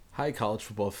Hi, college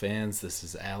football fans. This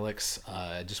is Alex.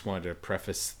 I just wanted to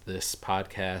preface this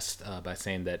podcast by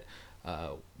saying that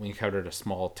we encountered a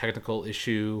small technical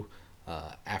issue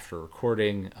after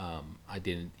recording. I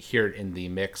didn't hear it in the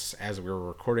mix as we were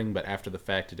recording, but after the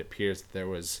fact, it appears that there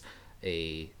was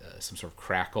a some sort of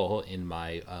crackle in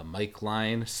my mic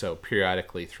line. So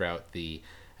periodically throughout the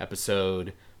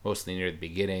episode, mostly near the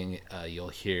beginning, you'll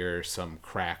hear some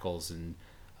crackles in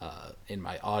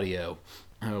my audio.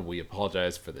 We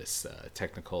apologize for this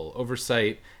technical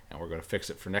oversight, and we're going to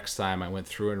fix it for next time. I went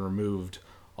through and removed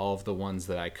all of the ones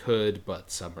that I could,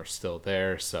 but some are still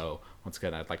there. So once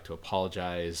again, I'd like to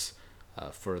apologize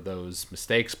for those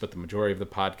mistakes, but the majority of the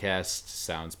podcast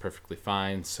sounds perfectly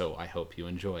fine, so I hope you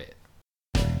enjoy it.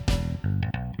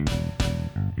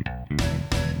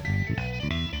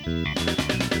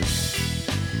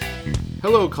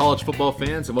 Hello, college football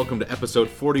fans, and welcome to episode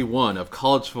 41 of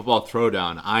College Football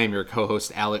Throwdown. I am your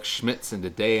co-host, Alex Schmitz, and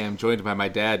today I'm joined by my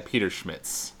dad, Peter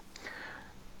Schmitz.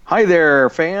 Hi there,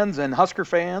 fans and Husker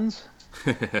fans.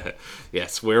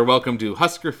 Yes, we're welcome to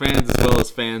Husker fans as well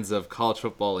as fans of college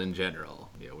football in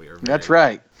general. Yeah, we are That's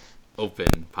right.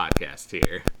 Open podcast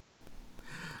here.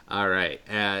 All right,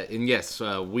 and yes,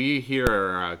 we here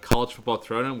are College Football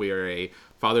Throwdown. We are a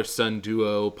father-son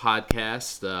duo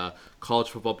podcast, college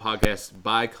football podcast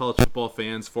by college football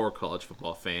fans for college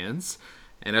football fans.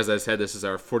 And as I said, this is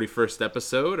our 41st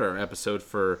episode, our episode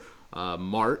for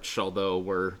March, although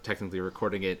we're technically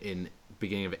recording it in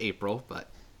beginning of April, but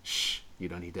shh, you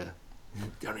don't need to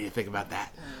think about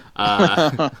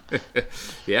that.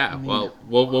 Yeah,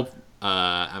 we'll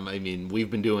I mean, we've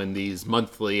been doing these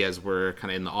monthly as we're kind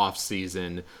of in the off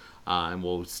season, and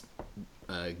we'll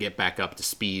get back up to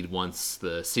speed once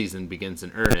the season begins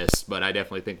in earnest. But I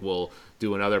definitely think we'll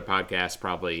do another podcast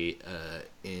probably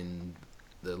in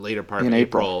the later part of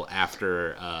April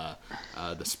after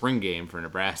the spring game for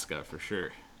Nebraska, for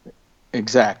sure.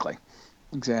 Exactly.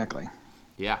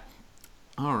 Yeah.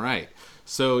 All right.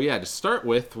 So, yeah, to start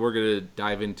with, we're going to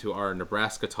dive into our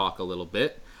Nebraska talk a little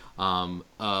bit. One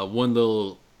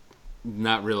little,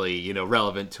 not really,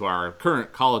 relevant to our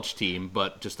current college team,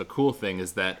 but just a cool thing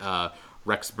is that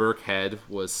Rex Burkhead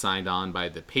was signed on by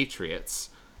the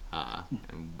Patriots.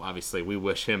 And obviously we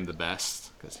wish him the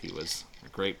best because he was a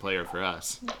great player for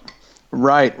us.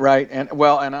 Right. And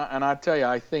I tell you,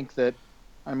 I think that,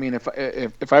 I mean,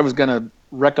 if I was going to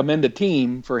recommend a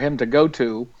team for him to go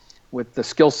to with the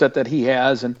skill set that he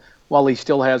has, and while he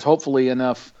still has hopefully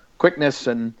enough quickness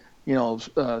and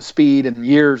speed and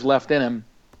years left in him,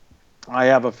 I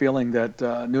have a feeling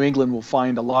that New England will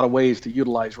find a lot of ways to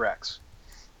utilize Rex.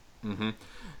 Mm-hmm.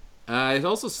 I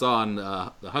also saw on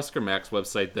the Husker Max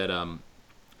website that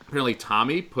apparently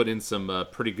Tommy put in some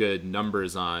pretty good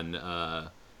numbers on the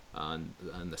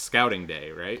scouting day,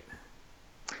 right?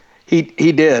 He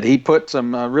did. He put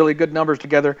some really good numbers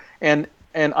together, and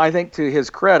I think to his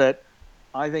credit,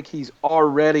 I think he's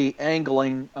already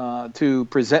angling to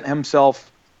present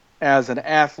himself as an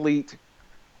athlete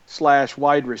 /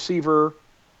 wide receiver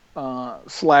 /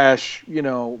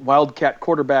 wildcat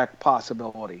quarterback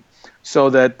possibility, so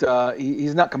that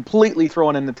he's not completely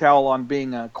throwing in the towel on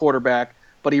being a quarterback,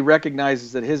 but he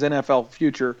recognizes that his NFL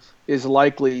future is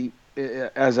likely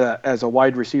as a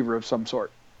wide receiver of some sort.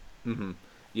 Mm-hmm.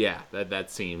 Yeah, that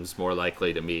seems more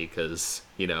likely to me because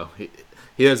he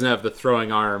doesn't have the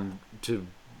throwing arm to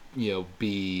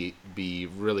be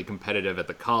really competitive at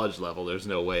the college level. There's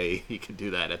no way he can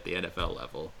do that at the NFL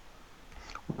level.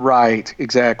 Right,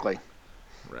 exactly.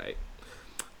 Right.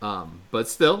 But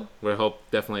still,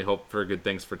 definitely hope for good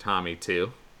things for Tommy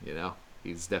too.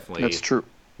 He's definitely That's true.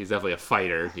 He's definitely a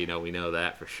fighter. We know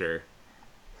that for sure.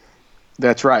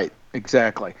 That's right,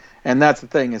 exactly. And that's the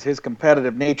thing, is his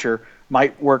competitive nature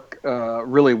might work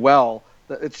really well.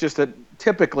 It's just that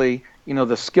typically,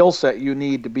 the skill set you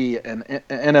need to be an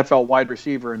NFL wide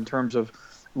receiver in terms of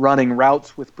running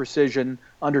routes with precision,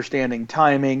 understanding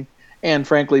timing, and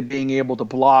frankly being able to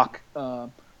block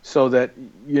so that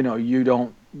you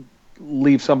don't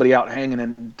leave somebody out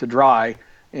hanging to dry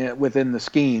within the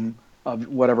scheme of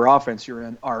whatever offense you're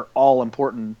in, are all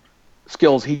important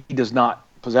skills he does not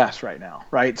possess right now,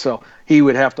 right? So he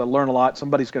would have to learn a lot.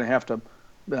 Somebody's going to have to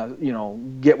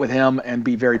get with him and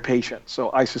be very patient.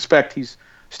 So I suspect he's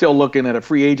still looking at a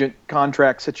free agent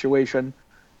contract situation,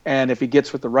 and if he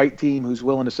gets with the right team who's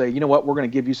willing to say, you know what, we're going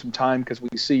to give you some time because we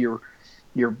see your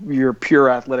pure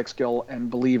athletic skill and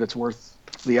believe it's worth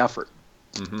the effort.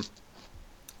 Mm-hmm.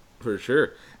 For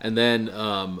sure. And then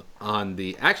on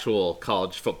the actual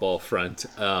college football front,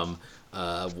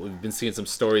 we've been seeing some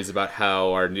stories about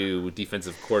how our new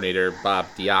defensive coordinator, Bob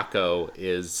Diaco,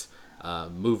 is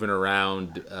moving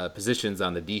around positions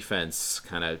on the defense,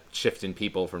 kind of shifting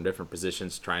people from different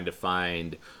positions, trying to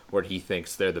find where he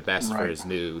thinks they're the best for his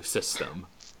new system.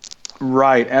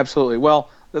 Right, absolutely. Well,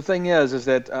 the thing is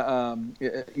that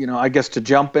I guess to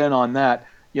jump in on that,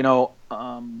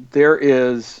 there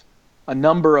is a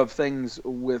number of things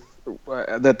with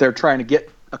that they're trying to get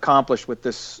accomplished with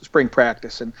this spring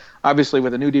practice, and obviously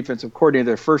with a new defensive coordinator,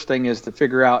 their first thing is to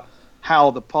figure out how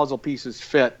the puzzle pieces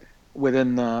fit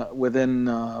within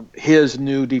his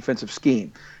new defensive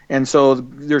scheme. And so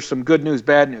there's some good news,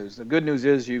 bad news. The good news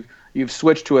is you've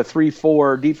switched to a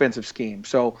 3-4 defensive scheme.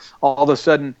 So all of a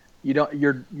sudden,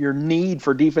 your need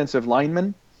for defensive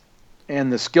linemen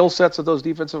and the skill sets of those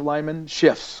defensive linemen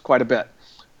shifts quite a bit.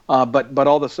 But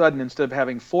all of a sudden, instead of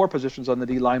having 4 positions on the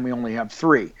D line, we only have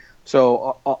 3.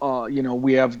 So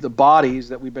we have the bodies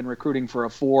that we've been recruiting for a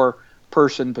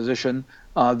 4-person position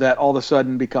that all of a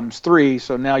sudden becomes 3.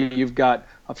 So now you've got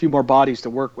a few more bodies to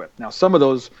work with. Now some of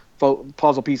those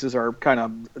puzzle pieces are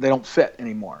they don't fit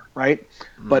anymore, right?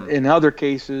 Mm-hmm. But in other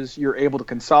cases, you're able to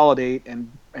consolidate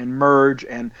and merge,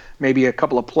 and maybe a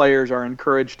couple of players are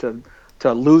encouraged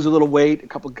to lose a little weight. A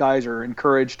couple of guys are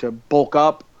encouraged to bulk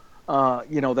up,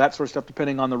 that sort of stuff,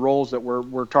 depending on the roles that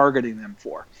we're targeting them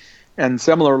for. And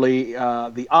similarly,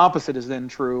 the opposite is then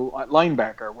true at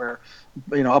linebacker, where,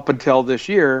 up until this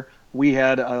year, we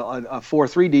had a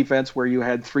 4-3 defense where you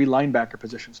had 3 linebacker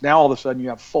positions. Now all of a sudden you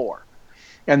have 4.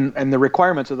 And the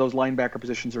requirements of those linebacker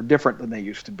positions are different than they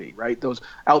used to be, right? Those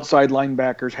outside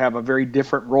linebackers have a very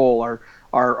different role,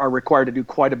 are required to do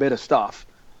quite a bit of stuff.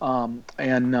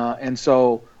 And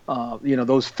so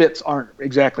those fits aren't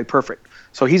exactly perfect.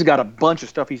 So he's got a bunch of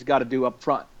stuff he's got to do up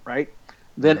front, right?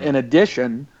 Then in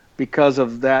addition, because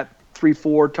of that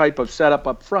 3-4 type of setup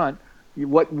up front,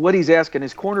 what he's asking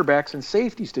his cornerbacks and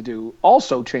safeties to do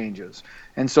also changes.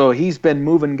 And so he's been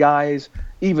moving guys,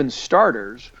 even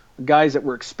starters, guys that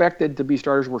were expected to be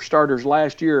starters, were starters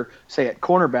last year, say at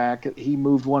cornerback, he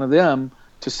moved one of them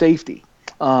to safety.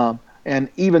 And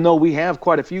even though we have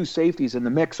quite a few safeties in the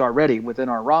mix already within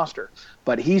our roster,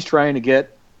 but he's trying to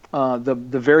get the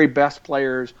very best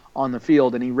players on the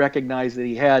field, and he recognized that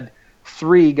he had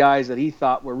 3 guys that he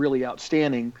thought were really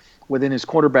outstanding within his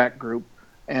quarterback group,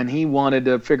 and he wanted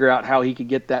to figure out how he could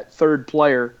get that 3rd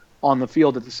player on the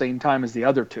field at the same time as the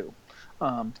other 2.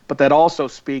 But that also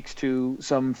speaks to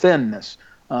some thinness.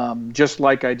 Just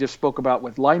like I just spoke about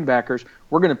with linebackers,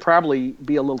 we're going to probably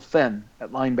be a little thin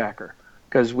at linebacker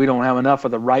because we don't have enough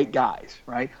of the right guys,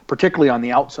 right? Particularly on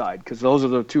the outside, because those are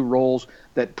the 2 roles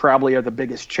that probably are the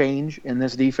biggest change in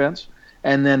this defense.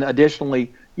 And then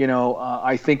additionally,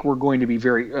 I think we're going to be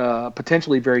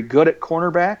potentially very good at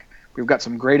cornerback. We've got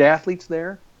some great athletes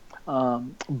there,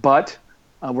 but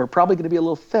we're probably going to be a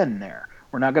little thin there.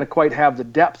 We're not going to quite have the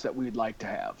depth that we'd like to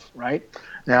have, right?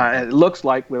 Now, it looks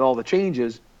like with all the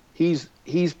changes, he's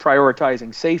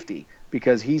prioritizing safety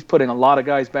because he's putting a lot of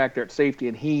guys back there at safety,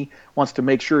 and he wants to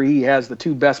make sure he has the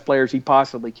 2 best players he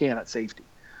possibly can at safety,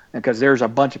 because there's a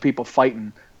bunch of people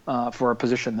fighting for a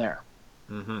position there.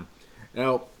 Mm-hmm.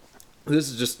 Now, this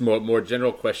is just more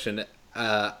general question.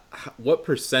 What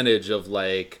percentage of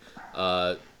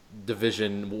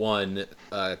Division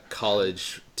I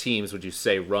college teams would you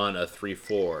say run a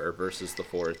 3-4 versus the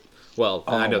 4? Well,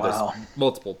 I know there's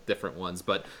multiple different ones,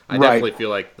 but I definitely feel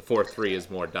like the 4-3 is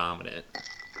more dominant,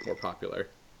 more popular.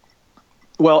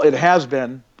 Well, it has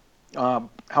been.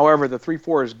 However, the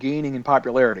 3-4 is gaining in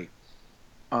popularity.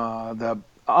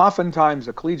 Oftentimes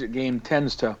the collegiate game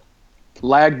tends to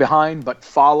lag behind but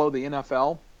follow the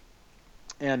NFL,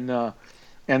 and the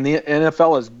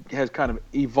NFL has kind of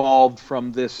evolved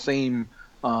from this same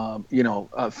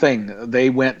thing. They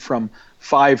went from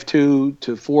 5-2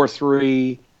 to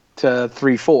 4-3 to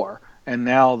 3-4, and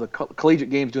now the collegiate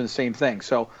game's doing the same thing.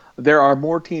 So there are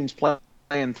more teams playing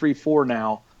 3-4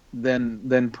 now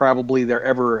than probably there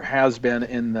ever has been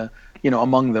in the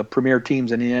among the premier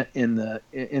teams in the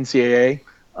NCAA.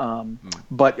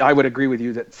 But I would agree with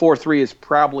you that 4-3 is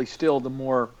probably still the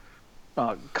more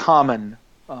common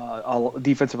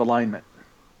defensive alignment.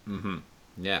 Mm-hmm.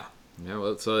 Yeah.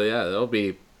 Well, so that'll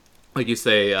be, like you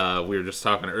say. We were just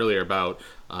talking earlier about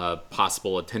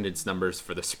possible attendance numbers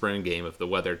for the spring game. If the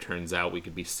weather turns out, we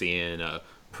could be seeing a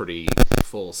pretty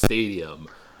full stadium.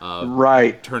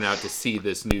 Turn out to see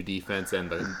this new defense and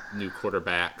the new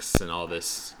quarterbacks and all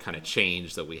this kind of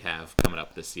change that we have coming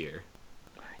up this year.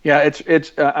 Yeah,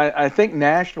 it's. I think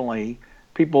nationally,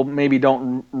 people maybe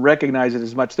don't recognize it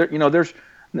as much. There's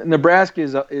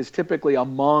Nebraska is typically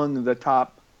among the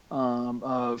top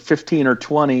 15 or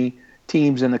 20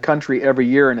 teams in the country every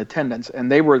year in attendance,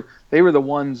 and they were the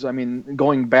ones. I mean,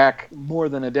 going back more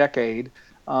than a decade,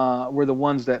 were the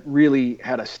ones that really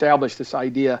had established this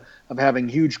idea of having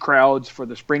huge crowds for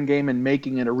the spring game and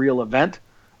making it a real event.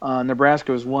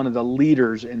 Nebraska was one of the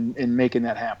leaders in making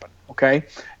that happen. Okay,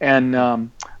 and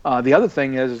the other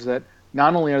thing is that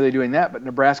not only are they doing that, but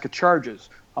Nebraska charges.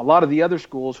 A lot of the other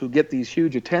schools who get these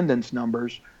huge attendance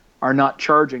numbers are not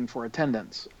charging for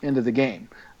attendance into the game,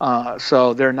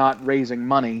 so they're not raising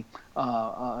money.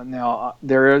 Now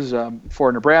there is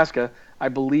for Nebraska, I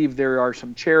believe there are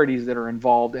some charities that are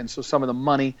involved, and so some of the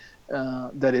money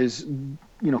that is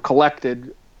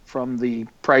collected from the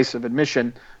price of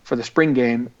admission for the spring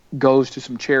game goes to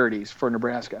some charities for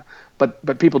Nebraska.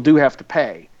 But people do have to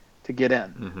pay to get in,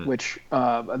 which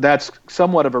that's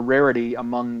somewhat of a rarity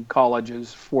among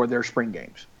colleges for their spring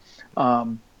games.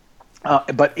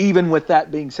 But even with that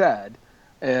being said,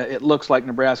 it looks like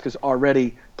Nebraska's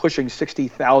already pushing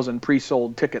 60,000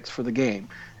 pre-sold tickets for the game.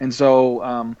 And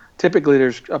so typically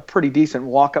there's a pretty decent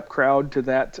walk-up crowd to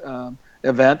that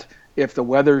event. If the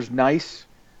weather's nice,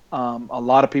 a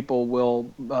lot of people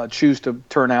will choose to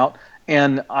turn out.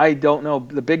 And I don't know,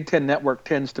 the Big Ten Network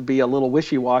tends to be a little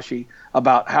wishy-washy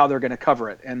about how they're going to cover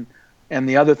it. And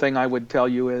the other thing I would tell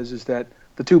you is that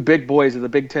the two big boys of the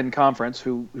Big Ten Conference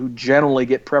who generally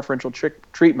get preferential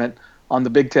treatment on the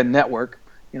Big Ten Network,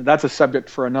 that's a subject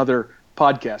for another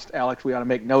podcast, Alex. We ought to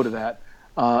make note of that.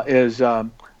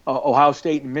 Ohio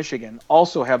State and Michigan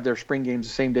also have their spring games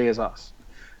the same day as us.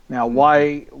 Now,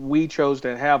 why we chose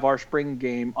to have our spring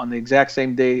game on the exact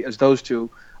same day as those two,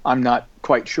 I'm not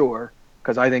quite sure,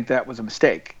 because I think that was a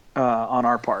mistake on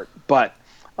our part. But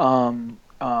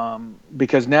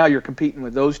because now you're competing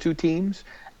with those two teams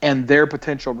and their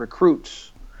potential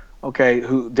recruits, okay,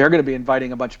 who they're going to be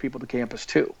inviting a bunch of people to campus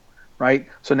too, right?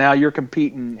 So now you're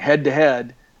competing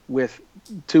head-to-head with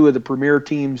two of the premier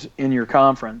teams in your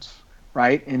conference,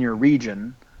 right, in your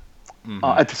region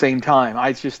at the same time.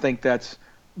 I just think that's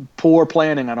poor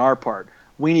planning on our part.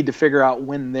 We need to figure out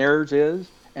when theirs is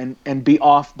and be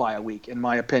off by a week, in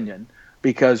my opinion,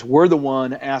 because we're the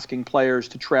one asking players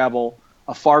to travel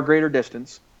a far greater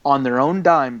distance on their own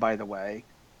dime, by the way,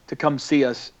 to come see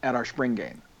us at our spring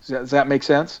game. Does that make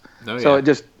sense? Oh, yeah. So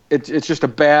it's just a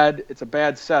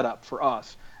bad setup for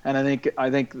us. And I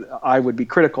think I would be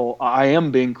critical. I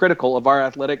am being critical of our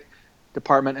athletic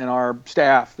department and our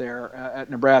staff there at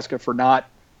Nebraska for not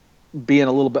being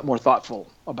a little bit more thoughtful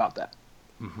about that.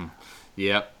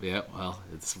 Yep. Well,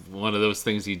 it's one of those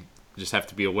things you just have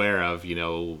to be aware of,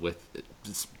 with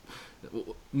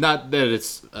not that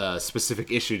it's a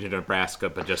specific issue to Nebraska,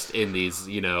 but just in these,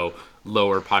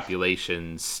 lower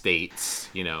population states,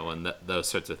 and those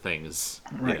sorts of things,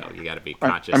 Right. You got to be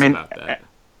conscious about that.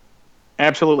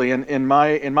 Absolutely. And in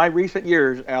my recent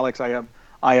years, Alex,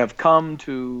 I have come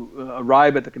to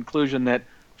arrive at the conclusion that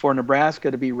for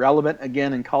Nebraska to be relevant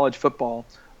again in college football,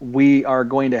 we are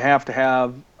going to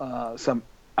have some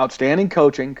outstanding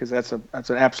coaching, because that's an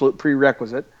absolute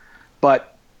prerequisite.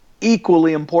 But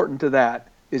equally important to that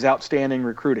is outstanding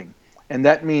recruiting. And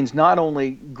that means not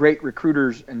only great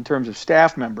recruiters in terms of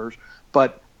staff members,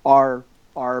 but our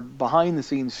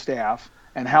behind-the-scenes staff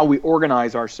and how we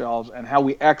organize ourselves and how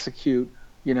we execute,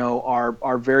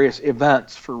 our various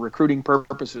events for recruiting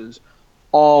purposes,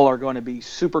 all are going to be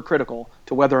super critical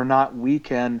to whether or not we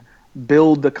can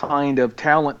build the kind of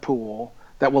talent pool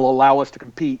that will allow us to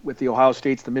compete with the Ohio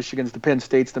States, the Michigans, the Penn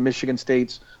States, the Michigan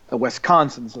States, the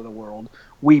Wisconsins of the world.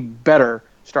 We better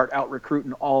start out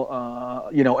recruiting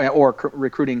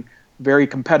recruiting very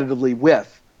competitively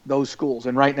with those schools.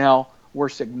 And right now we're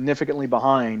significantly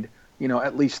behind,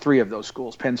 at least three of those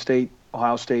schools: Penn State,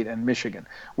 Ohio State, and Michigan.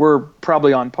 We're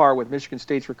probably on par with Michigan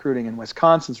State's recruiting and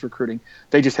Wisconsin's recruiting.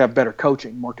 They just have better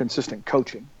coaching, more consistent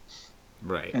coaching.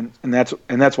 Right. And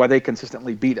that's why they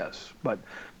consistently beat us. But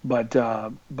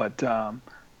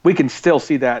we can still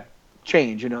see that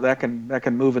change. That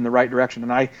can move in the right direction.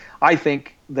 And I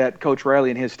think that Coach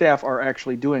Riley and his staff are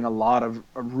actually doing a lot of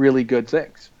really good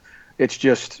things. It's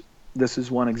just, this is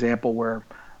one example where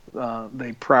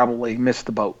they probably missed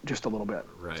the boat just a little bit.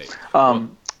 Right.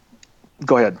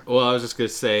 Go ahead. Well, I was just going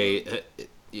to say,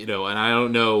 and I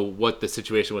don't know what the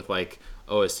situation with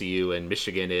OSU and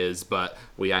Michigan is, but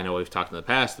I know we've talked in the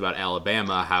past about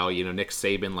Alabama, how, Nick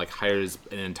Saban hires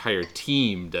an entire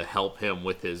team to help him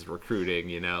with his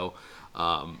recruiting,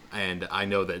 and I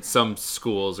know that some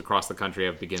schools across the country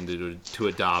have begun to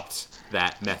adopt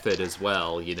that method as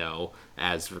well,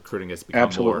 as recruiting has become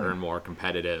Absolutely. more and more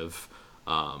competitive.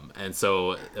 And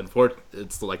so,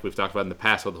 it's like we've talked about in the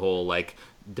past with the whole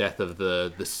death of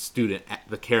the student,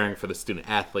 the caring for the student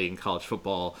athlete in college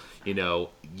football. You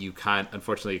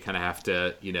unfortunately kind of have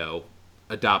to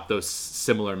adopt those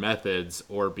similar methods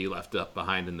or be left up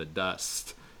behind in the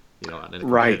dust. on a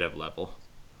Right. competitive level.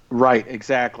 Right,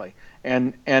 exactly.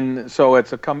 And so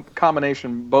it's a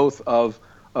combination both of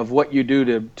what you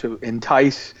do to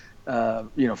entice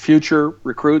future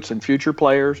recruits and future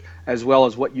players, as well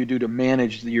as what you do to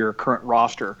manage your current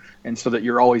roster, and so that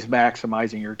you're always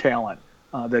maximizing your talent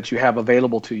that you have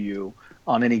available to you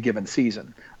on any given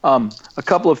season. A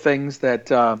couple of things that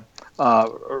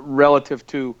relative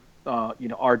to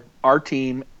our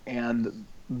team and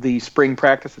the spring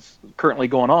practice that's currently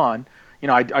going on.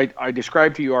 I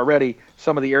described to you already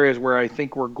some of the areas where I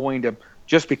think we're going to,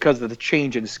 just because of the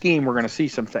change in scheme, we're going to see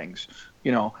some things,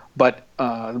 But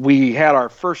we had our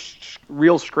first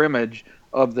real scrimmage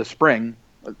of the spring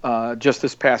just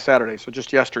this past Saturday, so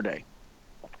just yesterday.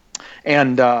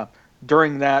 And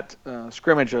during that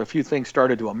scrimmage, a few things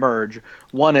started to emerge.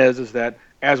 One is that,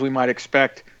 as we might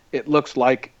expect, it looks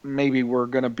like maybe we're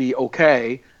going to be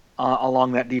okay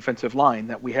along that defensive line,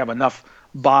 that we have enough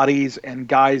bodies and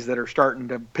guys that are starting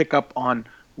to pick up on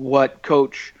what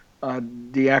Coach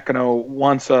Diacono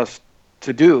wants us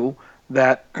to do,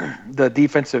 that the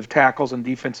defensive tackles and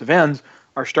defensive ends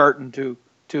are starting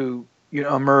to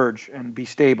emerge and be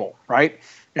stable, right?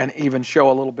 And even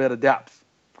show a little bit of depth.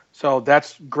 So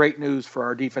that's great news for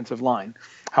our defensive line.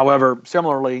 However,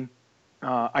 similarly,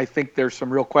 I think there's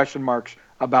some real question marks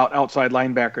about outside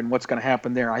linebacker and what's going to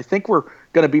happen there. I think we're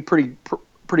going to be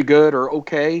pretty good or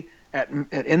okay at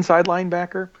inside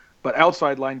linebacker, but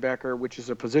outside linebacker, which is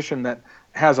a position that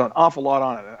has an awful lot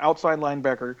on it, an outside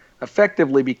linebacker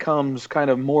effectively becomes kind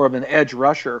of more of an edge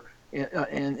rusher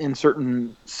in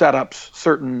certain setups,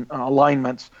 certain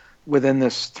alignments within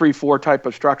this 3-4 type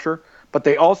of structure. But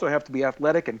they also have to be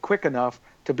athletic and quick enough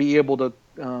to be able to,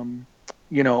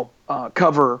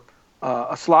 cover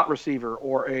a slot receiver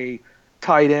or a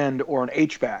tight end or an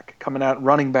H-back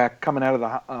running back coming out of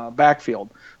the backfield.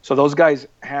 So those guys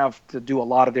have to do a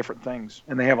lot of different things,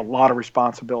 and they have a lot of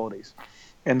responsibilities.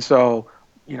 And so,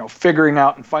 figuring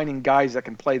out and finding guys that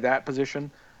can play that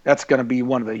position, that's going to be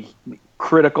one of the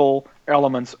critical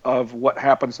elements of what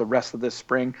happens the rest of this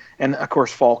spring, and of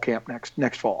course fall camp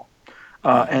next fall.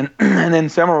 And then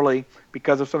similarly,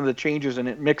 because of some of the changes in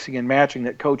it, mixing and matching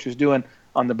that Coach is doing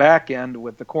on the back end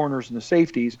with the corners and the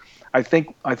safeties, I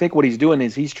think what he's doing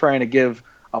is he's trying to give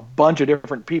a bunch of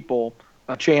different people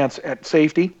a chance at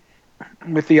safety,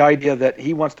 with the idea that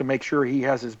he wants to make sure he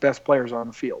has his best players on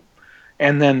the field.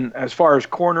 And then as far as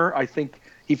corner, I think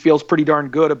he feels pretty darn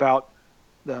good about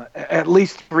at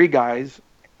least 3 guys,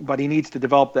 but he needs to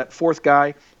develop that 4th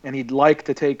guy, and he'd like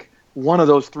to take one of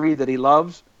those 3 that he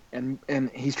loves, and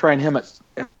he's trying him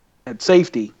at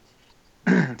safety.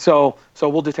 So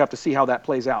we'll just have to see how that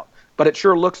plays out. But it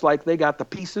sure looks like they got the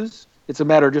pieces. It's a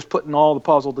matter of just putting all the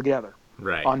puzzle together.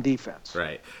 Right. On defense.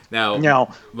 Right. Now,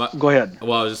 go ahead.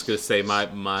 Well, I was just going to say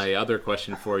my other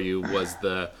question for you was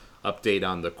the update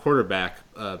on the quarterback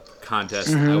contest.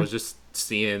 Mm-hmm. I was just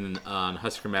seeing on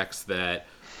Husker Max that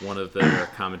one of the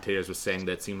commentators was saying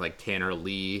that it seemed like Tanner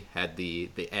Lee had the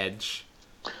edge.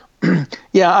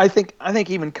 Yeah, I think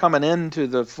even coming into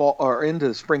the fall or into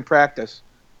the spring practice,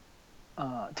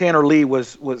 Tanner Lee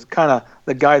was kind of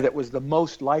the guy that was the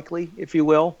most likely, if you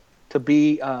will, to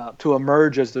be to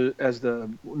emerge as the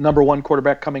number 1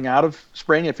 quarterback coming out of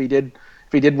spring if he did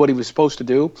what he was supposed to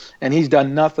do, and he's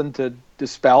done nothing to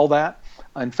dispel that.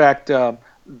 In fact,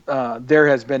 there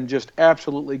has been just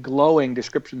absolutely glowing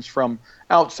descriptions from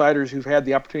outsiders who've had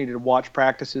the opportunity to watch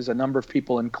practices. A number of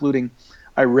people, including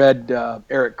I read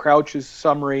Eric Crouch's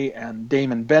summary and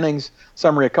Damon Benning's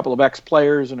summary, a couple of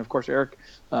ex-players, and of course Eric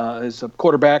is a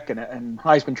quarterback and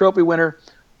Heisman Trophy winner,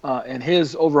 and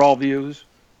his overall views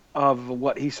of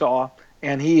what he saw,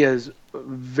 and he is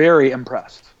very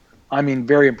impressed. I mean,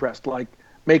 very impressed, like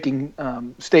making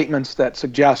statements that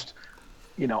suggest,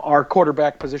 our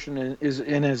quarterback position is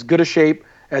in as good a shape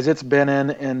as it's been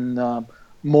in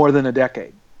more than a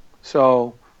decade.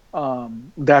 So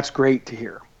that's great to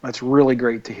hear. That's really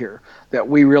great to hear that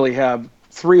we really have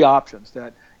 3 options,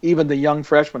 that even the young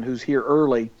freshman who's here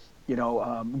early,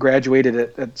 graduated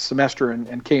at semester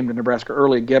and came to Nebraska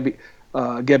early,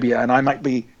 Gebbia, and I might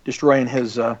be destroying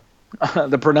his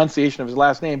the pronunciation of his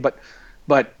last name,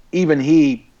 but even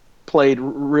he played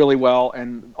really well,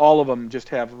 and all of them just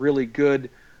have really good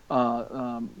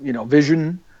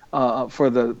vision for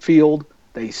the field.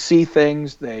 They see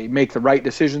things, they make the right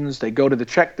decisions, they go to the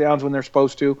checkdowns when they're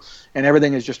supposed to, and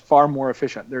everything is just far more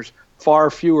efficient. There's far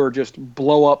fewer just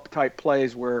blow-up type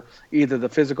plays where either the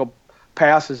physical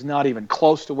pass is not even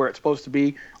close to where it's supposed to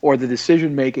be, or the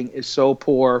decision-making is so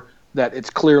poor that it's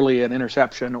clearly an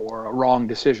interception or a wrong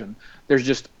decision.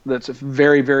 That's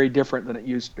very, very different than it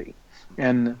used to be.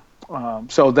 And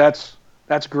so that's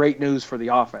great news for the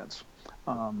offense.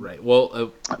 Right.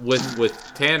 Well,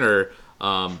 with Tanner,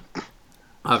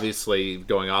 obviously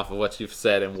going off of what you've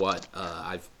said and what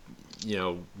I've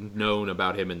known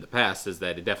about him in the past, is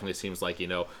that it definitely seems like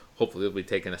hopefully we'll be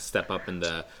taking a step up in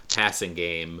the passing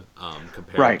game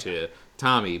compared Right. to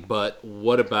Tommy. But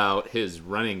what about his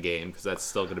running game? Because that's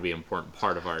still going to be an important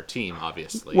part of our team,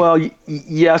 obviously. Well,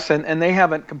 yes, and they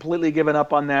haven't completely given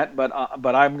up on that, but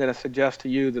I'm going to suggest to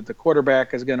you that the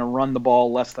quarterback is going to run the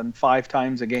ball less than 5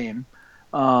 times a game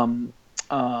in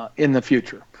the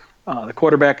future. The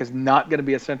quarterback is not going to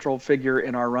be a central figure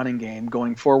in our running game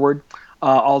going forward,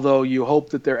 although you hope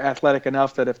that they're athletic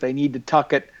enough that if they need to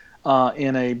tuck it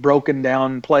in a broken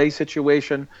down play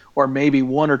situation, or maybe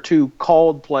 1 or 2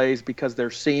 called plays because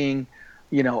they're seeing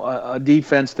a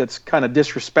defense that's kind of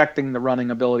disrespecting the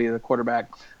running ability of the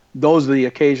quarterback. Those are the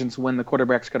occasions when the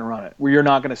quarterback's going to run it, where you're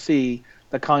not going to see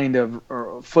the kind of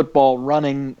football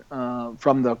running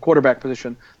from the quarterback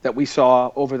position that we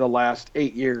saw over the last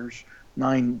 8 years,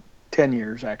 9, 10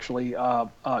 years actually,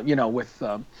 with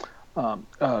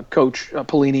Coach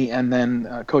Pelini, and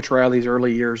then Coach Riley's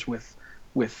early years with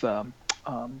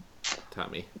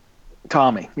Tommy.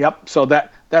 Yep. So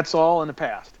that's all in the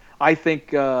past. I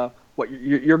think what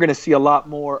you're going to see a lot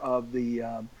more of the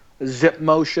zip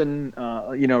motion,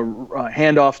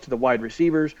 handoffs to the wide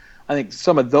receivers. I think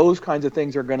some of those kinds of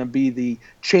things are going to be the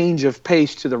change of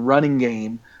pace to the running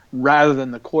game rather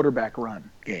than the quarterback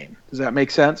run game. Does that make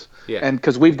sense? Yeah. And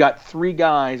because we've got 3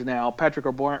 guys now, Patrick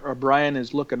O'Brien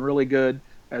is looking really good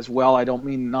as well. I don't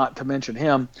mean not to mention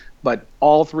him, but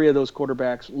all 3 of those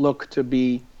quarterbacks look to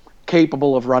be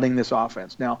capable of running this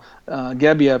offense. Now,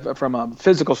 Gebbia, from a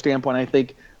physical standpoint, I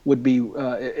think would be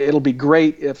it'll be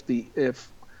great if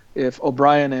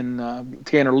O'Brien and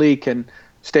Tanner Lee can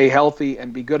stay healthy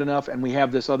and be good enough, and we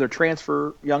have this other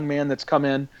transfer young man that's come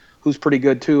in who's pretty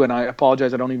good too. And I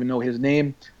apologize, I don't even know his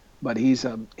name, but he's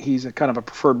a kind of a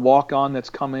preferred walk-on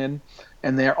that's come in,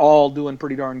 and they're all doing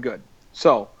pretty darn good.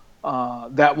 So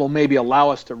that will maybe allow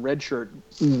us to redshirt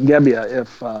Gebbia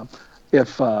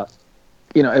if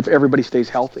everybody stays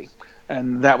healthy,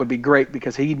 and that would be great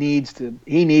because he needs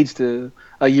to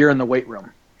a year in the weight room.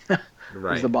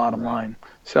 Right. Is the bottom line.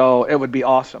 So it would be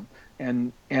awesome.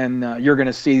 And you're going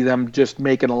to see them just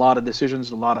making a lot of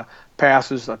decisions, a lot of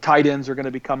passes. The tight ends are going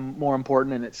to become more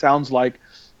important, and it sounds like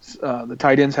the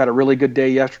tight ends had a really good day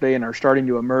yesterday and are starting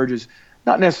to emerge as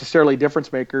not necessarily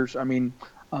difference makers. I mean,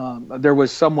 there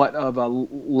was somewhat of a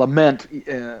lament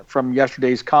from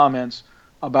yesterday's comments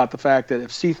about the fact that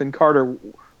if Cethan Carter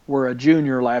were a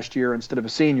junior last year instead of a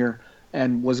senior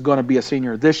and was going to be a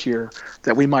senior this year,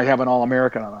 that we might have an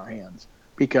All-American on our hands,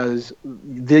 because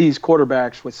these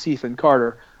quarterbacks with Cethan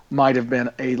Carter might have been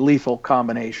a lethal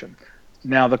combination.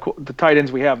 Now, the tight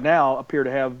ends we have now appear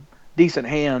to have decent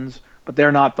hands, but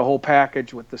they're not the whole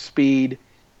package with the speed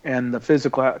and the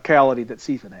physicality that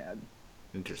Cethan had.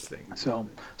 Interesting. So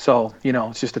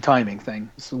it's just a timing thing.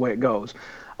 It's the way it goes.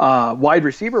 Wide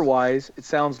receiver wise, it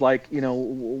sounds like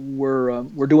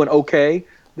we're doing okay.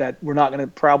 That we're not going to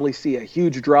probably see a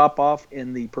huge drop off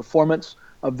in the performance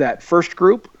of that first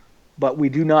group, but we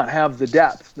do not have the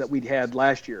depth that we'd had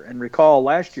last year. And recall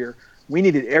last year we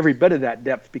needed every bit of that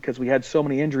depth because we had so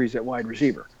many injuries at wide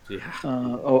receiver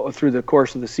through the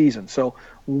course of the season. So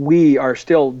we are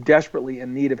still desperately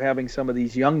in need of having some of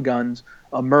these young guns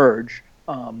emerge.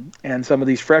 And some of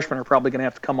these freshmen are probably going to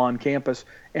have to come on campus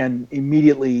and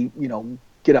immediately,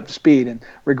 get up to speed. And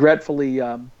regretfully,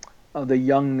 the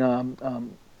young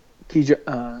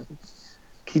Keyshawn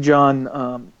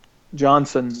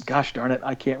Johnson, gosh darn it,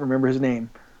 I can't remember his name.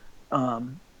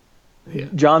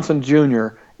 Johnson Jr.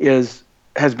 has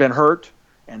been hurt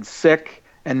and sick,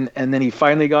 and then he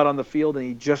finally got on the field and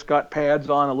he just got pads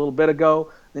on a little bit ago.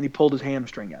 Then he pulled his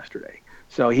hamstring yesterday.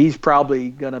 So he's probably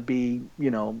going to be,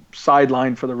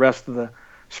 sidelined for the rest of the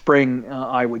spring,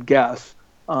 I would guess,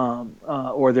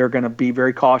 or they're going to be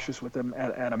very cautious with him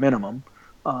at a minimum.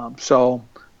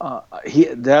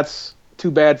 That's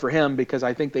too bad for him, because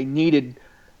I think they needed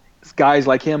guys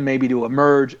like him maybe to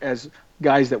emerge as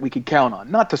guys that we could count on,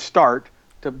 not to start,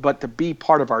 but to be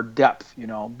part of our depth,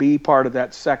 be part of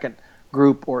that second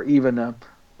group, or even the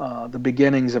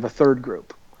beginnings of a third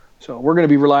group. So we're going to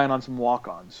be relying on some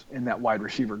walk-ons in that wide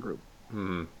receiver group.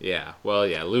 Mm-hmm. Yeah. Well,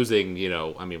 yeah, losing,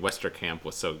 Westerkamp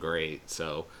was so great.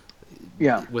 So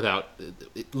yeah, without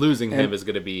losing him is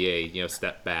going to be a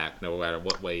step back, no matter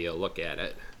what way you look at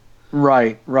it.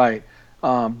 Right.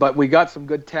 But we got some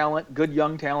good talent, good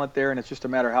young talent there, and it's just a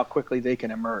matter of how quickly they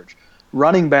can emerge.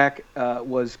 Running back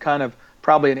was kind of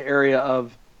probably an area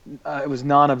of it was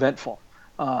non-eventful.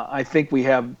 I think we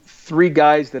have 3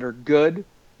 guys that are good.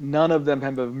 None of them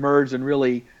have emerged and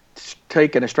really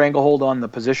taken a stranglehold on the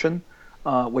position,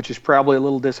 which is probably a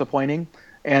little disappointing.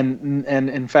 And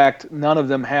in fact, none of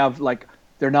them have, like,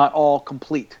 they're not all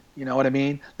complete. You know what I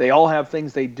mean? They all have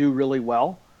things they do really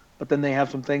well, but then they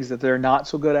have some things that they're not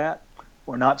so good at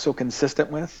or not so consistent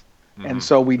with. And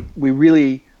so we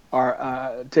really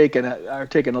are taking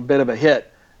a bit of a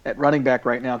hit at running back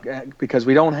right now because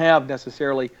we don't have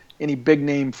necessarily any big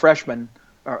name freshmen,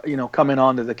 coming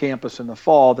onto the campus in the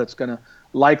fall that's going to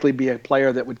likely be a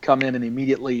player that would come in and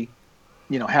immediately,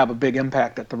 have a big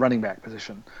impact at the running back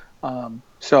position.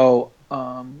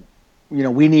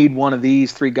 We need one of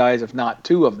these three guys, if not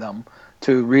two of them,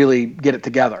 to really get it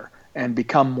together and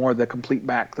become more the complete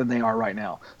back than they are right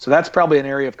now. So that's probably an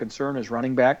area of concern is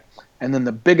running back. And then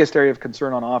the biggest area of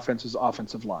concern on offense is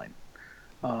offensive line.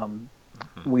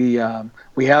 We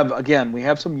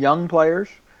have some young players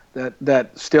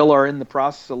that still are in the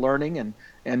process of learning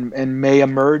and may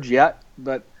emerge yet,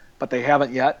 but they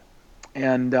haven't yet.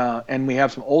 And we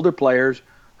have some older players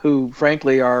who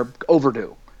frankly are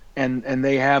overdue and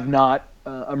they have not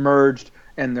emerged,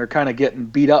 and they're kind of getting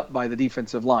beat up by the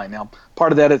defensive line. Now,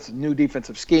 part of that is a new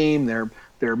defensive scheme.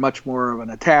 They're much more of an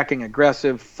attacking,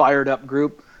 aggressive, fired up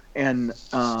group, and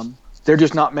they're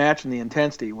just not matching the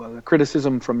intensity. Well, the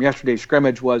criticism from yesterday's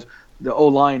scrimmage was the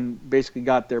O-line basically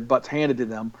got their butts handed to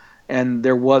them, and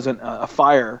there wasn't a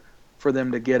fire for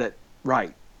them to get it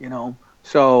right,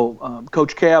 So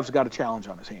Coach Cav's got a challenge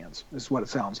on his hands, is what it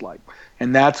sounds like.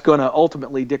 And that's going to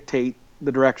ultimately dictate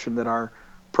the direction that our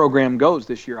program goes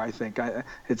this year, I think.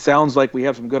 It sounds like we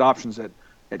have some good options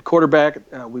at quarterback.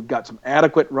 We've got some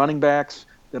adequate running backs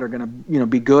that are going to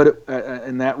be good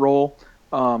in that role.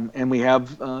 And we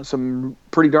have some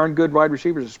pretty darn good wide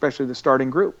receivers, especially the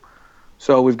starting group.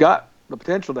 So we've got the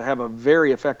potential to have a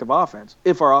very effective offense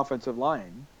if our offensive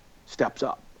line steps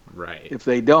up. Right. If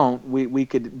they don't, we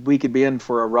could be in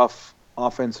for a rough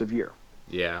offensive year.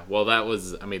 Yeah, well, that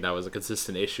was a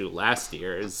consistent issue last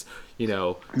year.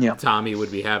 Tommy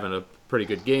would be having a pretty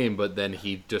good game, but then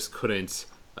he just couldn't.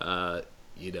 The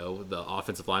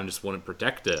offensive line just wouldn't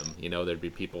protect him. There'd be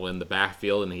people in the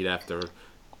backfield, and he'd have to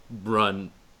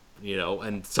run.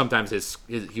 And sometimes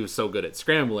he was so good at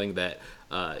scrambling that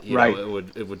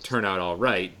it would turn out all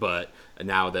right. But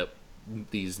now that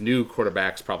these new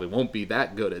quarterbacks probably won't be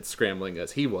that good at scrambling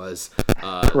as he was.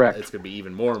 Correct. It's going to be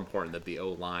even more important that the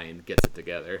O-line gets it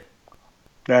together.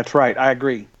 That's right. I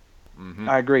agree. Mm-hmm.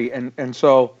 I agree. And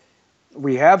so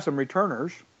we have some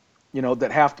returners,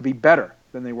 that have to be better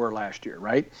than they were last year,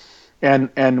 right?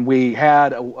 And we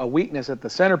had a weakness at the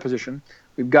center position.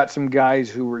 We've got some guys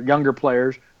who were younger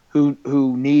players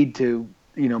who need to,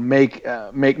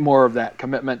 make more of that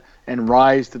commitment and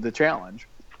rise to the challenge.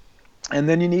 And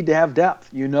then you need to have depth.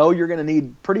 You're going to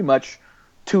need pretty much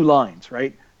two lines,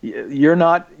 right? You're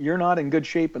not in good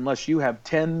shape unless you have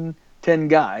 10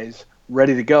 guys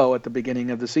ready to go at the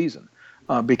beginning of the season,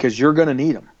 because you're going to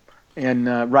need them.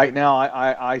 And right now,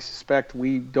 I suspect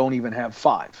we don't even have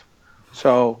 5.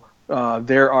 So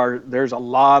there's a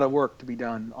lot of work to be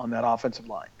done on that offensive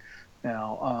line.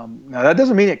 Now that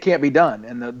doesn't mean it can't be done.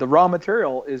 And the raw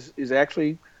material is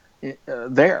actually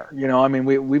there.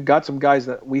 We've got some guys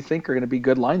that we think are going to be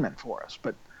good linemen for us,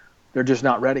 but they're just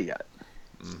not ready yet.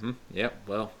 Mm-hmm. Yep.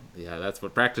 Well, yeah, that's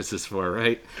what practice is for,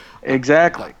 right?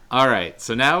 Exactly. All right.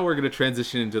 So now we're going to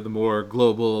transition into the more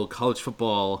global college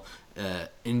football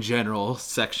in general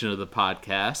section of the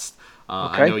podcast.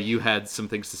 Okay. I know you had some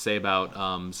things to say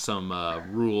about some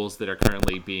rules that are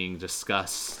currently being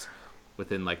discussed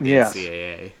within the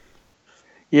NCAA.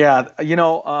 Yeah.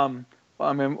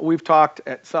 We've talked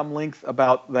at some length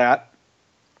about that,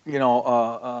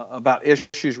 about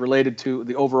issues related to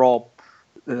the overall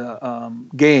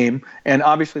game. And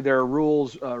obviously there are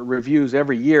rules reviews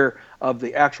every year of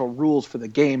the actual rules for the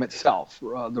game itself,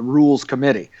 the rules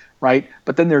committee, right?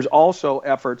 But then there's also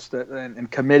efforts and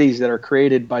committees that are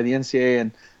created by the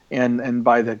NCAA and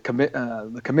by the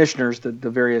commissioners, the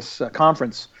various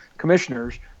conference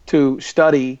commissioners, to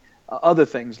study other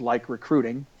things like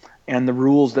recruiting and the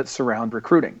rules that surround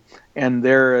recruiting. And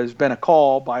there has been a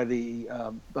call by the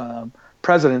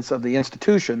presidents of the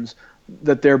institutions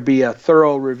that there be a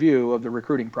thorough review of the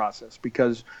recruiting process,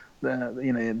 because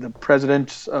the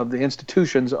presidents of the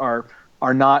institutions are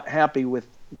not happy with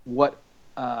what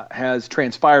has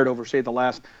transpired over, say, the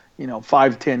last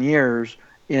 5-10 years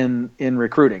in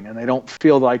recruiting, and they don't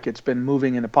feel like it's been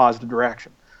moving in a positive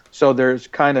direction. So there's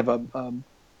kind of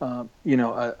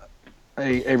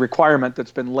a requirement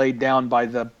that's been laid down by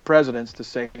the presidents to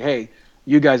say, hey,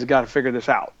 you guys have got to figure this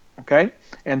out, okay?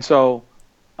 And so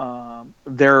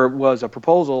there was a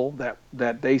proposal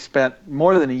that they spent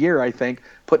more than a year, I think,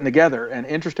 putting together. And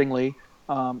interestingly,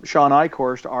 Sean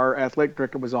Eichhorst, our athletic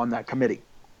director, was on that committee.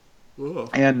 Ooh.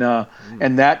 And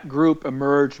that group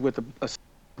emerged with a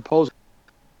proposal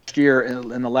last year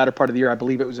in the latter part of the year. I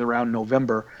believe it was around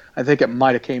November. I think it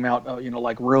might have came out,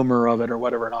 like rumor of it or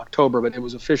whatever in October, but it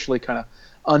was officially kind of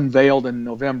unveiled in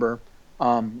November.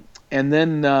 And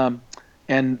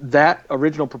that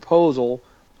original proposal,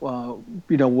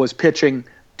 was pitching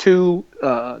two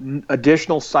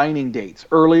additional signing dates,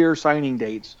 earlier signing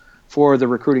dates for the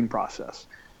recruiting process,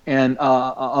 and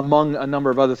among a number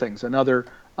of other things. Another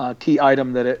key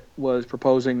item that it was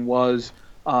proposing was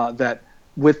that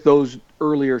with those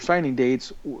earlier signing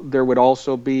dates, there would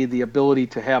also be the ability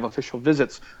to have official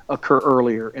visits occur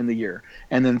earlier in the year.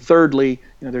 And then thirdly,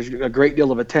 there's a great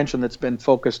deal of attention that's been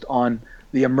focused on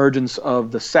the emergence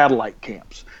of the satellite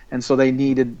camps. And so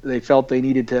they felt they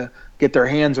needed to get their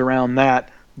hands around that,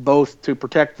 both to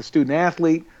protect the student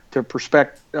athlete, to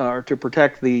protect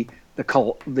the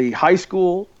high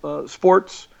school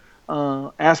sports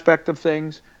aspect of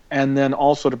things, and then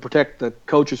also to protect the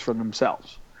coaches from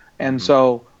themselves. And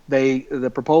so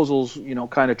the proposals,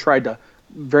 kind of tried to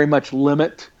very much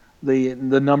limit the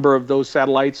number of those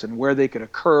satellites and where they could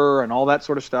occur and all that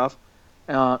sort of stuff.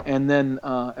 And then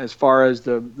as far as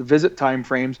the visit time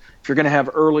frames, if you're going to have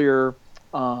earlier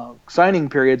signing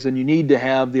periods, then you need to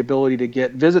have the ability to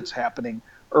get visits happening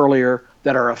earlier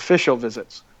that are official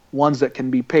visits, ones that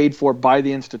can be paid for by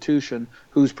the institution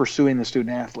who's pursuing the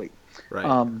student athlete.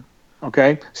 Right.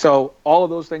 Okay, so all of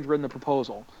those things were in the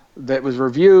proposal that was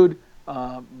reviewed.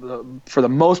 For the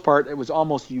most part, it was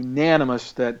almost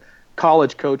unanimous that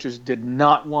college coaches did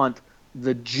not want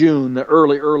the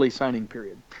early signing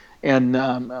period, and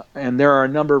there are a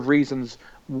number of reasons,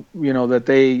 that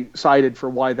they cited for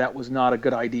why that was not a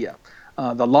good idea.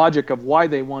 The logic of why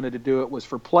they wanted to do it was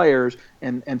for players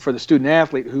and for the student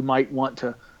athlete who might want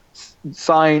to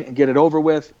sign and get it over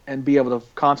with and be able to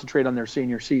concentrate on their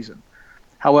senior season.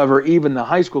 However, even the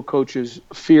high school coaches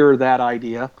fear that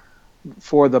idea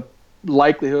for the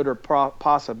likelihood or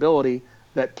possibility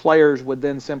that players would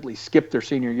then simply skip their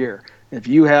senior year. If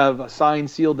you have a signed,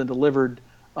 sealed, and delivered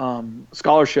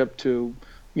scholarship to,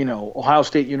 Ohio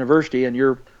State University, and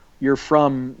you're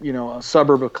from, a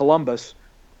suburb of Columbus,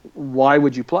 why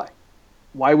would you play?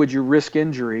 Why would you risk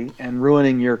injury and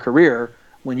ruining your career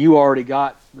when you already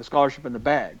got the scholarship in the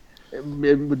bag? It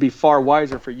would be far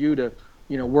wiser for you to,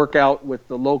 work out with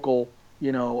the local,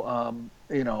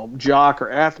 jock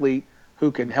or athlete who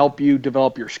can help you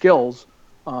develop your skills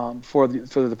for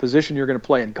the position you're going to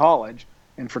play in college,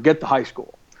 and forget the high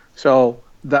school. So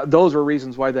those are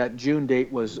reasons why that June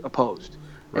date was opposed.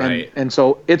 Right. And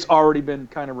so it's already been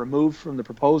kind of removed from the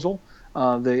proposal.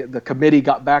 The committee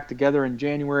got back together in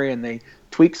January and they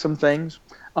tweaked some things.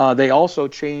 They also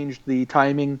changed the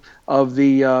timing of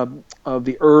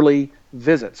the early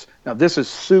visits. Now this is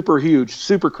super huge,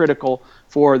 super critical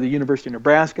for the University of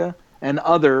Nebraska and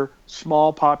other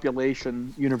small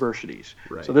population universities.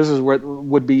 Right. So this is what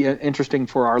would be interesting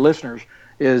for our listeners,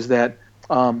 is that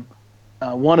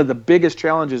one of the biggest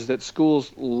challenges that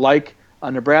schools like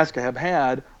Nebraska have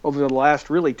had over the last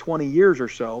really 20 years or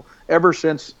so, ever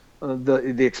since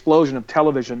the explosion of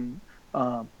television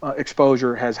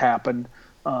exposure has happened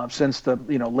since the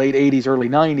late 80s, early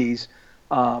 90s,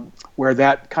 where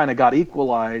that kind of got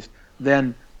equalized,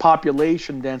 then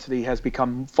population density has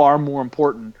become far more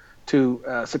important to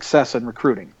success in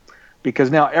recruiting,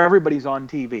 because now everybody's on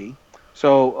TV.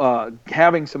 So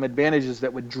having some advantages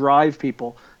that would drive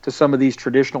people to some of these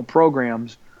traditional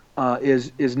programs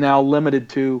is now limited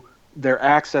to their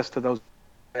access to those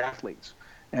athletes.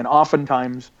 And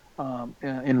oftentimes,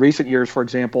 in recent years, for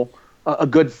example, a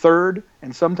good third,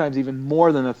 and sometimes even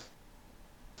more than a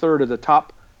third of the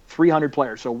top 300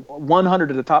 players, so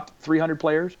 100 of the top 300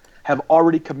 players, have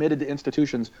already committed to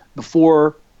institutions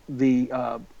before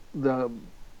the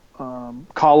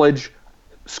college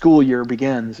school year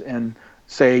begins in,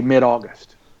 say,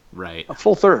 mid-August. Right. A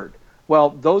full third. Well,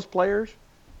 those players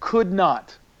could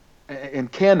not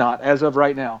and cannot, as of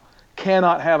right now,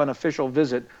 cannot have an official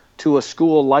visit to a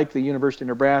school like the University of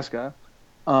Nebraska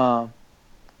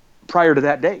prior to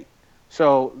that date.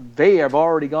 So they have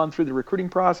already gone through the recruiting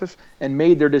process and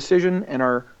made their decision and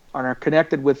are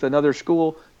connected with another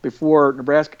school before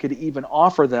Nebraska could even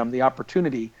offer them the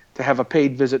opportunity to have a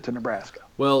paid visit to Nebraska.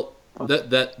 Well,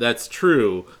 that's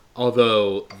true.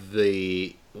 Although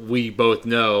we both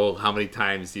know how many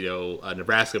times a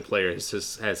Nebraska player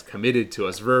has committed to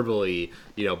us verbally,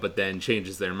 but then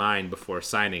changes their mind before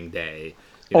signing day.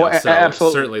 So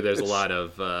absolutely. Certainly there's a lot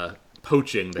of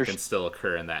poaching that can still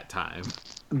occur in that time.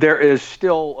 There is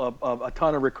still a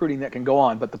ton of recruiting that can go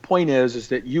on, but the point is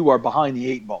that you are behind the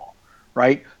eight ball.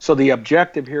 right? So the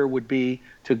objective here would be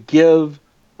to give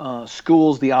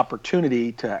schools the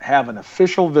opportunity to have an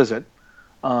official visit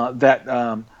and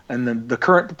then the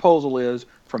current proposal is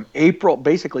from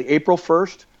basically April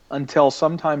 1st until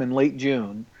sometime in late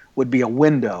June would be a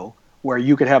window where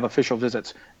you could have official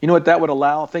visits. You know what that would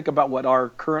allow? Think about what our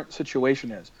current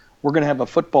situation is. We're going to have a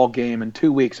football game in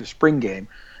 2 weeks, a spring game,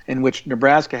 in which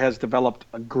Nebraska has developed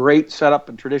a great setup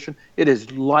and tradition. It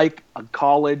is like a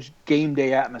college game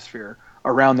day atmosphere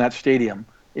around that stadium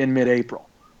in mid-April.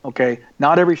 Okay,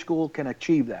 not every school can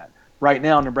achieve that. Right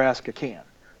now, Nebraska can.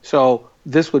 So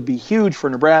this would be huge for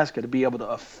Nebraska to be able to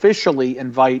officially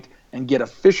invite and get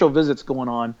official visits going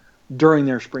on during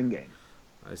their spring game.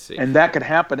 I see. And that could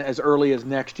happen as early as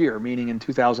next year, meaning in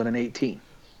 2018.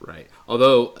 Right.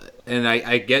 Although, and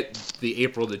I get the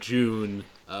April to June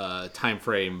time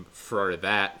frame for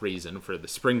that reason, for the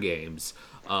spring games.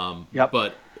 Yep.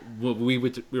 But we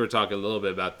were talking a little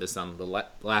bit about this on the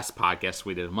last podcast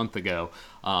we did a month ago,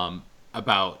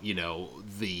 about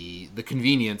the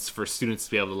convenience for students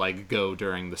to be able to like go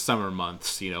during the summer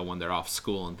months, when they're off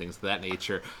school and things of that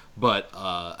nature. But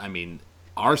I mean,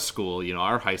 our school,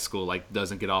 our high school, like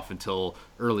doesn't get off until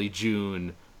early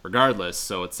June regardless.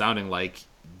 So it's sounding like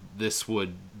this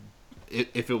would,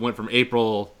 if it went from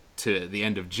April to the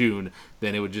end of June,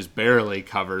 then it would just barely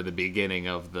cover the beginning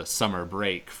of the summer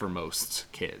break for most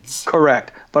kids.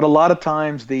 Correct. But a lot of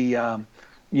times a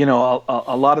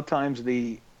lot of times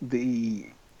the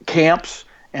camps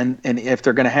and if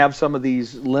they're going to have some of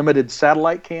these limited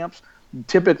satellite camps,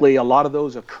 typically a lot of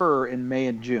those occur in May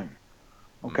and June.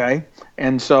 Okay.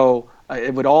 And so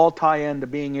it would all tie into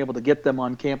being able to get them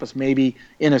on campus, maybe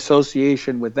in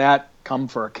association with that, come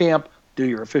for a camp, do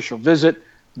your official visit,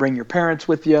 bring your parents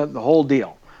with you, the whole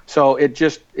deal. So it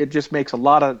just makes a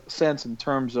lot of sense in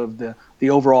terms of the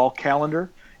overall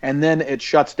calendar. And then it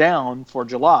shuts down for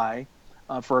July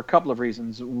for a couple of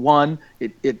reasons. One,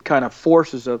 it kind of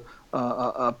forces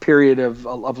a period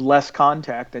of less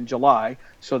contact in July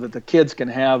so that the kids can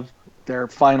have their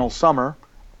final summer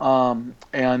and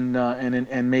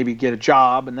maybe get a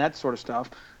job and that sort of stuff.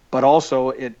 But also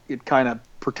it kind of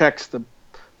protects the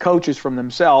coaches from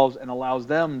themselves and allows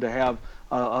them to have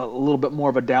a little bit more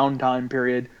of a downtime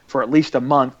period for at least a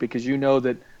month, because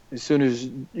that as soon as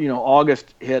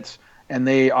August hits and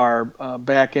they are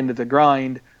back into the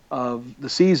grind of the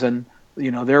season,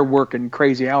 they're working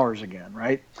crazy hours again,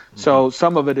 right? Mm-hmm. So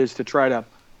some of it is to try to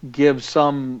give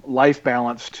some life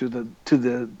balance to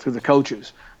the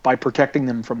coaches by protecting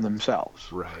them from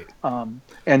themselves. Right.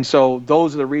 And so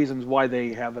those are the reasons why they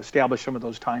have established some of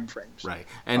those time frames. Right.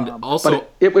 And also,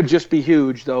 but it would just be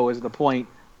huge, though, is the point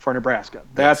for Nebraska.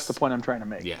 That's the point I'm trying to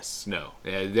make. Yes. No.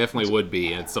 It definitely would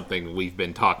be, and it's something we've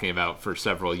been talking about for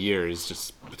several years,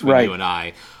 just between you and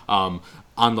I.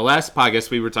 On the last podcast,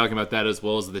 we were talking about that, as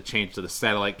well as the change to the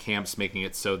satellite camps, making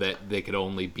it so that they could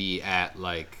only be at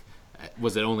it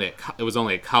was only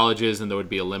at colleges, and there would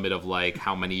be a limit of like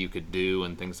how many you could do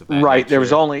and things of that right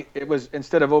nature. It was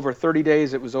instead of over 30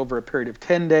 days, it was over a period of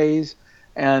 10 days,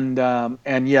 and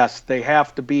yes, they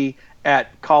have to be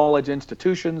at college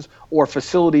institutions or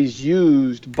facilities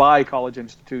used by college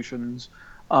institutions,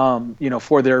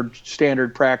 for their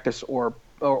standard practice or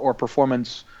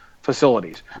performance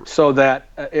facilities, so that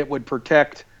it would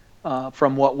protect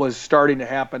from what was starting to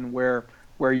happen, where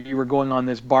you were going on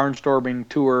this barnstorming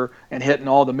tour and hitting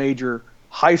all the major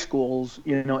high schools,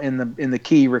 in the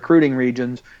key recruiting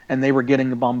regions, and they were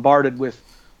getting bombarded with,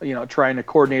 trying to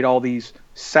coordinate all these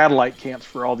satellite camps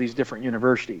for all these different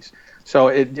universities. So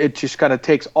it just kind of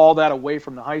takes all that away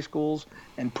from the high schools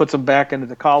and puts them back into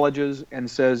the colleges and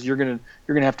says you're gonna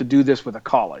have to do this with a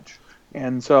college.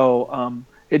 And so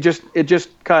it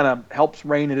just kind of helps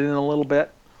rein it in a little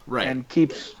bit, right, and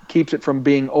keeps it from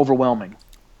being overwhelming.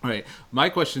 Right. My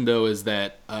question, though, is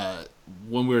that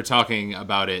when we were talking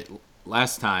about it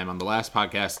last time on the last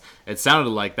podcast, it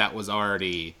sounded like that was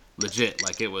already legit,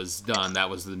 like it was done. That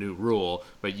was the new rule.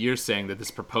 But you're saying that this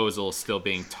proposal is still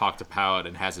being talked about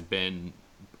and hasn't been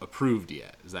approved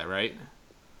yet. Is that right?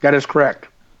 That is correct.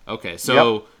 Okay.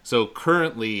 So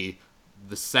currently,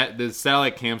 the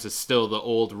satellite camps is still the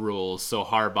old rules, so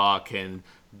Harbaugh can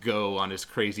go on his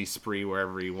crazy spree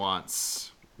wherever he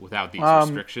wants without these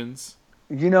restrictions.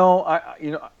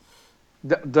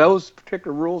 Those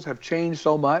particular rules have changed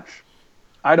so much.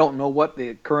 I don't know what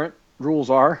the current rules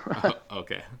are.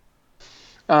 Okay.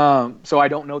 So I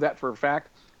don't know that for a fact,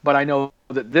 but I know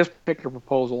that this particular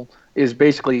proposal is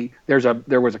basically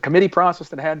there was a committee process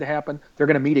that had to happen. They're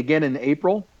going to meet again in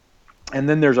April, and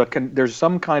then there's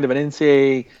some kind of an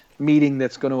NCAA meeting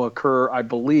that's going to occur, I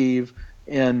believe,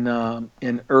 in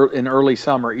early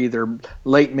summer, either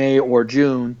late May or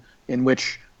June, in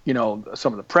which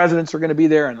some of the presidents are going to be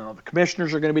there, and all the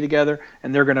commissioners are going to be together,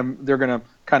 and they're going to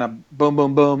kind of boom,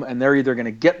 boom, boom, and they're either going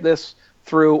to get this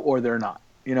through or they're not.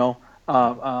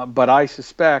 But I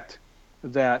suspect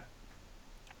that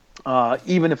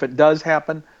even if it does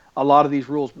happen, a lot of these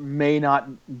rules may not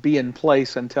be in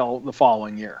place until the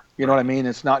following year. You know what I mean?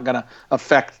 It's not going to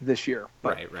affect this year.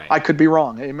 But Right. I could be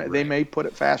wrong. They may put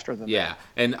it faster than that. Yeah,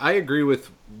 and I agree with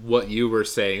what you were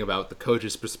saying about the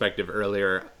coach's perspective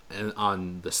earlier. And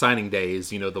on the signing days,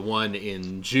 the one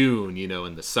in June,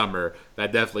 in the summer,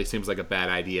 that definitely seems like a bad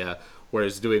idea.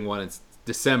 Whereas doing one in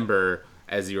December,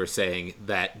 as you were saying,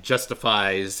 that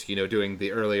justifies, doing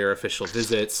the earlier official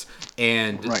visits.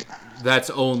 And that's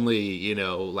only,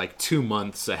 like 2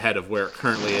 months ahead of where it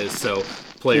currently is. So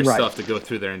players still have to go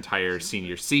through their entire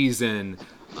senior season.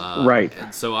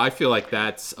 And so I feel like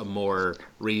that's a more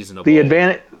reasonable.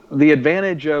 The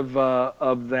advantage of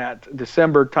that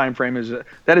December timeframe is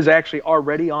that is actually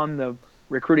already on the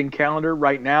recruiting calendar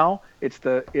right now. It's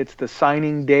the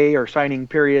signing day or signing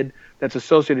period that's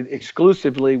associated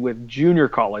exclusively with junior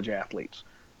college athletes,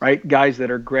 right? Guys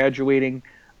that are graduating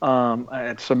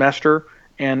at semester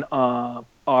and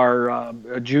are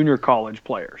junior college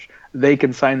players. They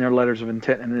can sign their letters of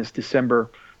intent in this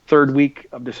third week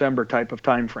of December type of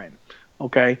time frame.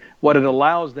 Okay, what it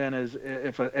allows then is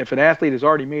if an athlete has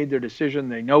already made their decision,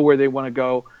 they know where they want to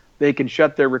go, they can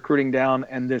shut their recruiting down,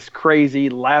 and this crazy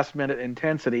last-minute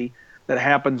intensity that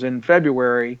happens in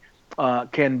February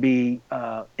can be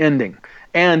ending.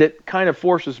 And it kind of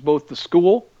forces both the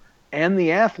school and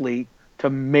the athlete to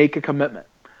make a commitment.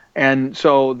 And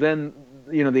so then,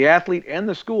 the athlete and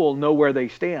the school know where they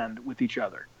stand with each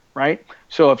other, right?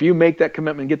 So if you make that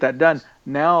commitment and get that done,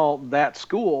 now that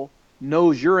school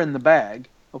knows you're in the bag.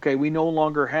 Okay, we no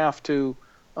longer have to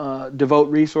devote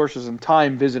resources and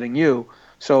time visiting you.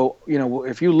 So,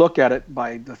 if you look at it,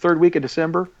 by the third week of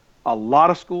December, a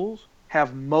lot of schools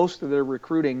have most of their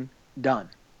recruiting done,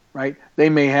 right? They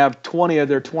may have 20 of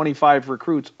their 25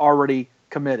 recruits already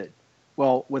committed.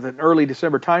 Well, with an early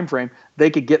December timeframe,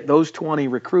 they could get those 20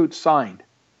 recruits signed,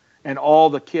 and all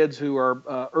the kids who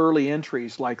are early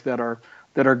entries, like that are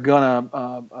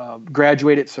gonna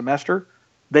graduate at semester,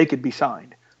 they could be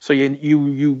signed. So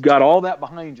you got all that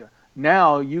behind you.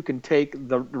 Now you can take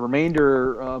the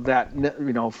remainder of that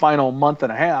final month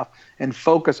and a half and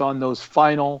focus on those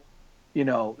final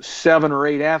 7 or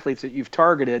 8 athletes that you've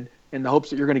targeted in the hopes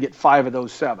that you're going to get 5 of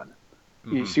those 7.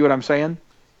 Mm-hmm. You see what I'm saying?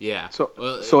 Yeah. So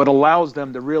it allows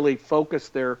them to really focus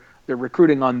their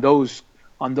recruiting on those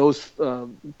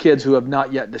kids who have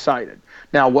not yet decided.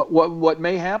 Now, what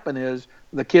may happen is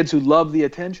the kids who love the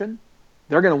attention,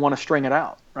 they're going to want to string it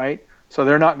out, right? So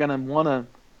they're not going to want to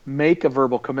make a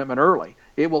verbal commitment early.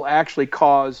 It will actually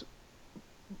cause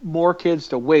more kids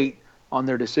to wait on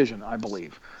their decision, I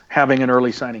believe, having an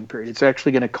early signing period. It's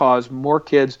actually going to cause more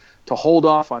kids to hold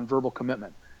off on verbal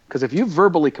commitment. Because if you've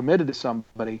verbally committed to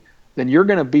somebody, then you're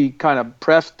going to be kind of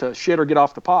pressed to shit or get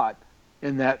off the pot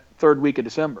in that third week of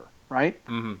December, right?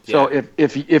 Mm-hmm, yeah. So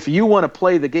if you want to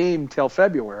play the game till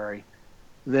February,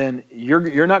 then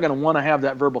you're not going to want to have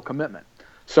that verbal commitment.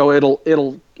 So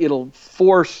it'll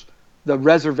force the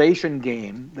reservation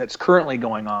game that's currently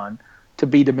going on to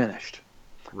be diminished,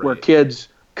 right, where kids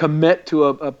commit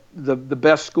to the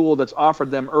best school that's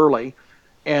offered them early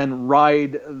and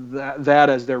ride that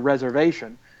as their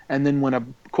reservation. And then when a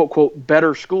quote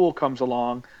better school comes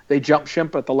along, they jump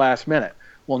ship at the last minute.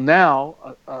 Well, now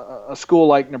a school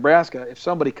like Nebraska, if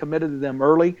somebody committed to them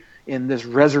early in this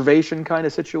reservation kind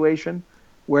of situation,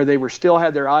 where they were still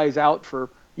had their eyes out for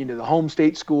the home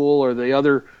state school or the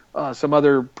other some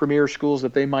other premier schools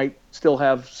that they might still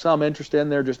have some interest in,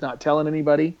 they're just not telling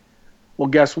anybody. Well,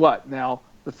 guess what? Now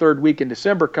the third week in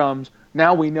December comes.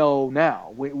 Now we know.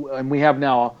 We have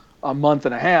now a month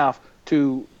and a half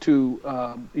to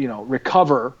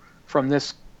recover from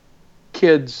this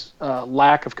kid's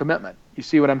lack of commitment. You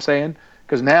see what I'm saying?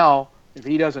 Because now if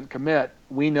he doesn't commit,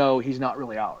 we know he's not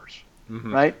really ours.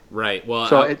 Mm-hmm. Right? Right. Well,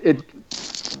 so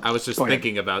I was just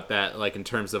thinking about that, like in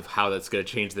terms of how that's going to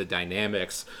change the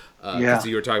dynamics. Because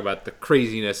you were talking about the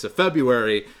craziness of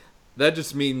February. That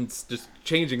just means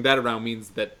changing that around means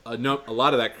that a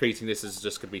lot of that craziness is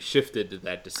just going to be shifted to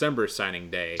that December signing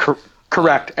day.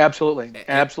 Correct.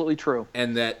 Absolutely true.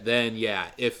 And that then,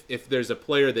 if there's a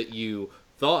player that you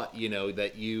thought,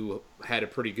 that you had a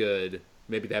pretty good,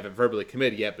 maybe they haven't verbally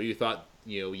committed yet, but you thought,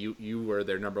 you were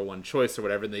their number one choice or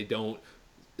whatever, and they don't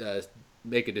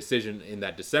make a decision in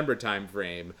that December time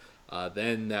frame,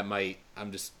 then that might,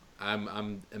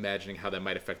 I'm imagining how that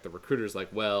might affect the recruiters. Like,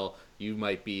 well, you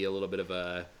might be a little bit of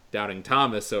a Doubting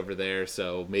Thomas over there,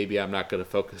 so maybe I'm not going to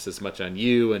focus as much on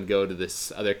you and go to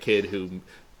this other kid who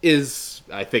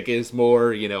I think is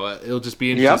more, it'll just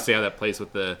be interesting to see how that plays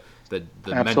with the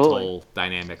mental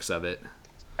dynamics of it.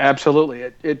 Absolutely.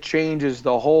 It changes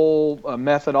the whole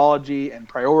methodology and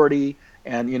priority,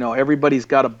 and everybody's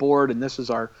got a board, and this is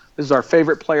our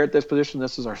favorite player at this position,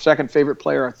 this is our second favorite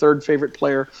player, our third favorite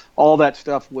player. All that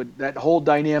stuff that whole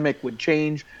dynamic would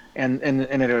change, and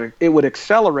it would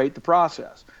accelerate the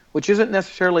process, which isn't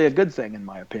necessarily a good thing in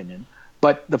my opinion.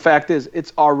 But the fact is,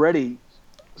 it's already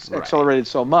accelerated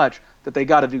so much that they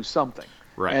got to do something.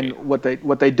 Right. And what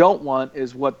they don't want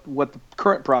is what the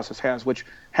current process has, which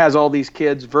has all these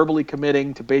kids verbally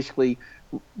committing to basically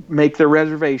make their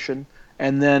reservation,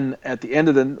 and then at the end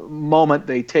of the moment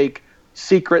they take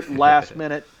secret last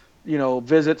minute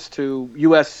visits to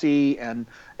USC and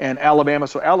Alabama.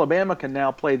 So Alabama can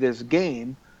now play this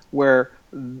game where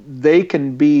they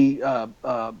can be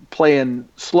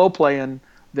slow playing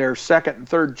their second and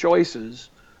third choices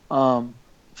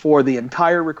for the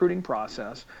entire recruiting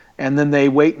process, and then they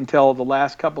wait until the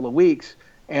last couple of weeks,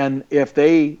 and if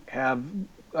they have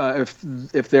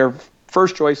if their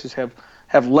first choices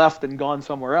have left and gone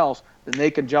somewhere else, then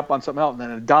they can jump on something else, and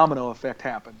then a domino effect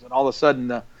happens, and all of a sudden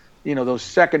those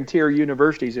second tier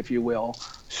universities, if you will,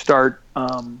 start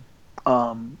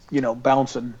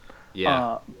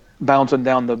bouncing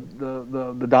down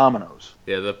the dominoes.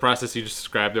 Yeah, the process you just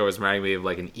described there was reminding me of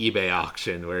like an eBay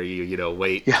auction where you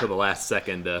wait till the last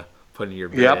second to put in your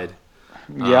bid.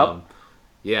 Yep.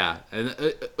 Yeah,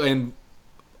 and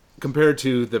compared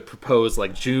to the proposed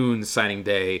like June signing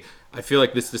day, I feel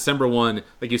like this December one,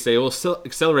 like you say, it will still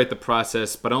accelerate the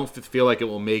process, but I don't feel like it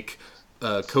will make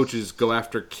coaches go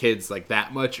after kids like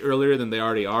that much earlier than they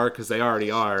already are, because they already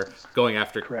are going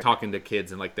after talking to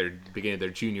kids in like their beginning of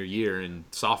their junior year and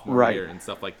sophomore year and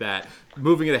stuff like that.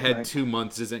 Moving it ahead 2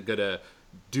 months isn't going to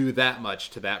do that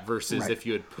much to that, versus if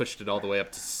you had pushed it all the way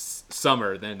up to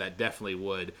summer, then that definitely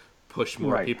would push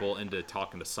more people into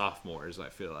talking to sophomores, I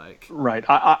feel like. Right.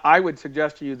 I would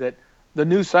suggest to you that the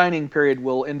new signing period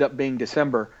will end up being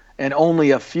December, and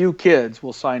only a few kids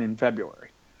will sign in February.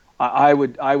 I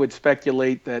would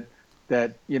speculate that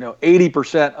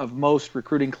 80% of most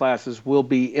recruiting classes will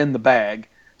be in the bag,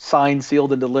 signed,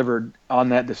 sealed, and delivered on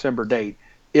that December date,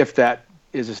 if that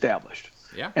is established.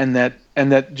 Yeah. And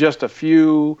that just a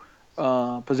few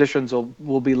positions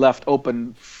will be left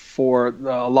open for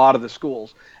a lot of the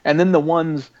schools, and then the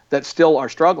ones that still are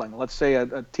struggling. Let's say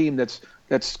a team that's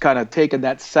kind of taken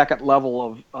that second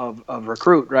level of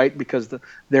recruit, right? Because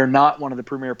they're not one of the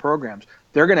premier programs.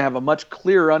 They're going to have a much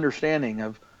clearer understanding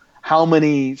of how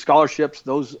many scholarships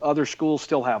those other schools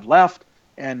still have left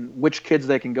and which kids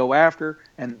they can go after.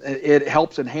 And it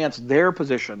helps enhance their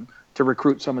position to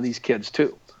recruit some of these kids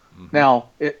too. Mm-hmm. Now,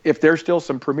 if there's still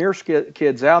some premier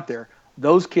kids out there,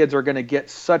 those kids are going to get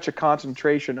such a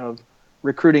concentration of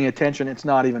recruiting attention, it's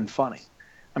not even funny.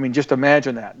 I mean, just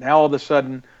imagine that. Now all of a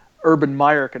sudden, Urban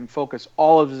Meyer can focus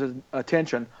all of his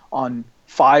attention on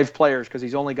 5 players because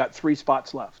he's only got 3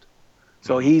 spots left.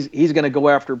 So he's going to go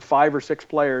after 5 or 6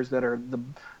 players that are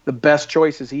the best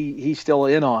choices he's still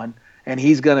in on, and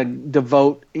he's going to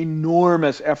devote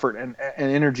enormous effort and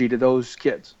energy to those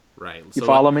kids. Right. You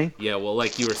follow me? Yeah. Well,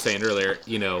 like you were saying earlier,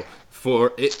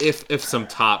 for if some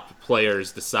top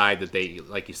players decide that they,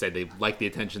 like you said, they like the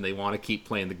attention, they want to keep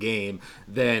playing the game,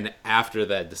 then after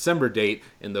that December date,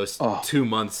 in those 2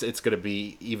 months, it's going to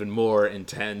be even more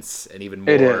intense and even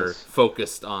more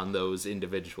focused on those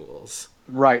individuals.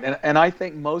 Right. And I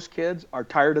think most kids are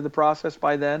tired of the process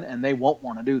by then, and they won't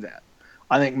want to do that.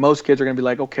 I think most kids are going to be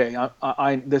like, okay,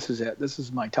 I this is it. This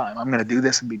is my time. I'm going to do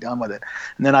this and be done with it.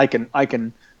 And then I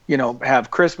can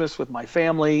have Christmas with my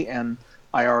family, and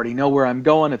I already know where I'm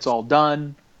going. It's all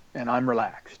done, and I'm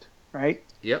relaxed, right?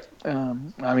 Yep.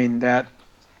 I mean,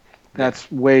 that's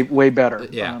way better.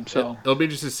 Yeah. So it'll be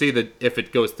interesting to see that if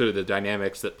it goes through the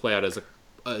dynamics that play out as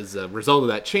a result of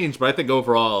that change. But I think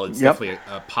overall, it's definitely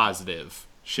a positive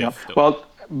shift. Yep. Well,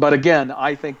 but again,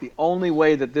 I think the only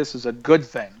way that this is a good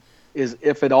thing is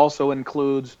if it also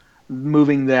includes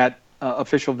moving that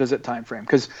official visit time frame.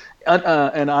 Because,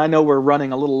 and I know we're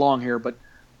running a little long here, but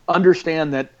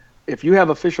understand that if you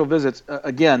have official visits,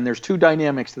 again, there's 2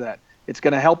 dynamics to that. It's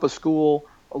going to help a school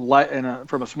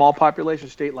from a small population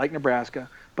state like Nebraska,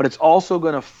 but it's also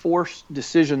going to force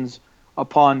decisions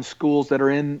upon schools that are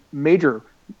in major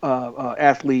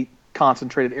athlete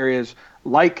concentrated areas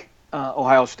like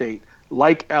Ohio State,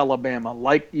 like Alabama,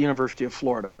 like University of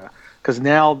Florida, because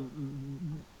now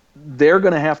they're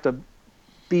going to have to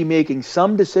be making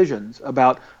some decisions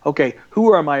about, okay,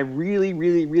 who are my really,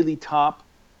 really, really top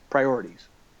priorities?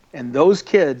 And those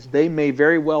kids, they may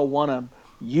very well want to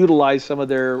utilize some of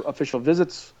their official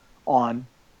visits on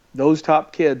those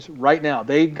top kids right now.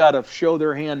 They've got to show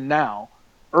their hand now,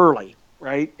 early,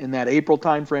 right, in that April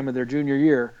timeframe of their junior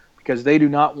year, because they do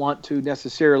not want to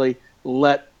necessarily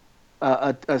let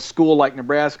a school like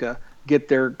Nebraska get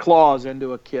their claws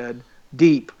into a kid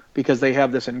deep because they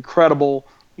have this incredible,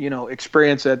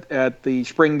 experience at the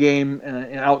spring game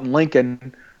out in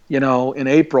Lincoln, in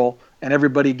April, and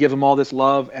everybody gives them all this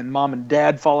love, and mom and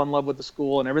dad fall in love with the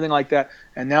school and everything like that.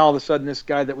 And now all of a sudden, this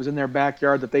guy that was in their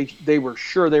backyard that they were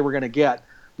sure they were going to get,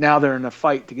 now they're in a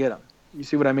fight to get him. You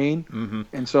see what I mean? Mm-hmm.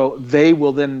 And so they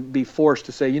will then be forced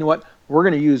to say, you know what, we're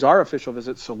going to use our official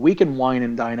visits so we can wine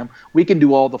and dine them. We can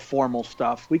do all the formal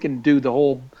stuff. We can do the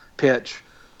whole pitch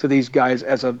to these guys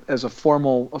as a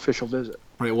formal official visit.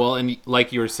 Right. Well, and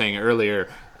like you were saying earlier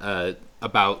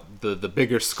about the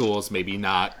bigger schools maybe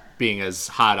not being as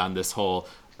hot on this whole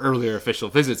earlier official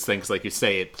visits thing, because like you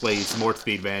say, it plays more to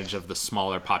the advantage of the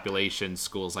smaller population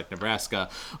schools like Nebraska.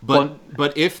 But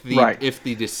if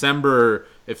the December,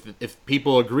 if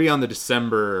people agree on the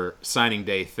December signing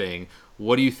day thing,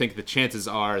 what do you think the chances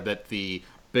are that the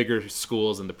bigger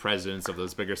schools and the presidents of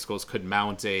those bigger schools could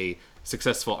mount a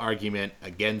successful argument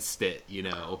against it?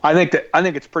 I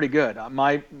think it's pretty good.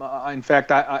 In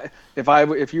fact,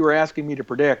 if you were asking me to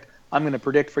predict, I'm going to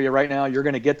predict for you right now, you're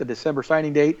going to get the December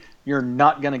signing date. You're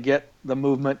not going to get the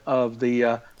movement of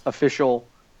the official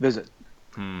visit.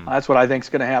 That's what I think is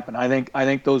going to happen. I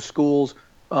think those schools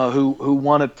who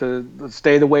want it to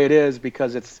stay the way it is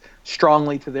because it's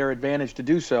strongly to their advantage to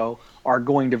do so are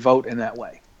going to vote in that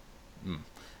way.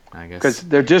 I guess because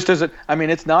there just isn't. I mean,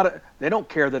 it's not. They don't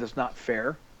care that it's not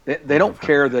fair. They don't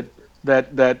care that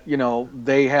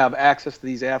they have access to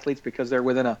these athletes because they're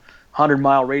within a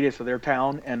 100-mile radius of their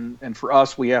town, and for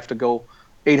us, we have to go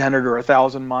 800 or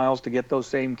 1,000 miles to get those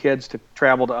same kids to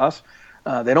travel to us.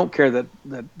 They don't care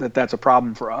that's a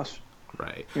problem for us.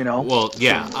 Right. Well,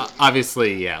 yeah.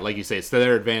 Obviously, yeah. Like you say, it's to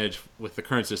their advantage with the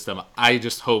current system. I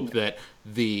just hope that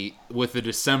with the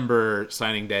December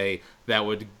signing day, that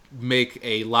would make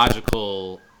a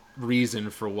logical reason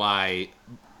for why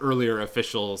earlier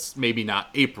officials, maybe not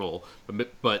April,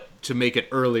 but to make it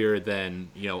earlier than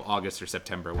August or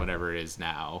September, whatever it is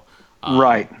now,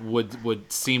 right, would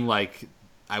seem like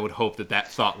I would hope that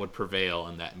thought would prevail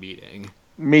in that meeting.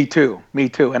 Me too.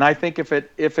 And I think if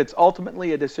it's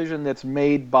ultimately a decision that's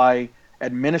made by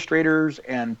administrators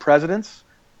and presidents,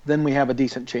 then we have a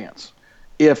decent chance.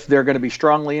 If they're going to be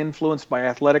strongly influenced by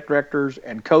athletic directors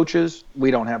and coaches,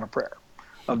 we don't have a prayer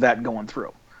of that going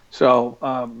through. So,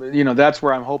 that's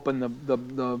where I'm hoping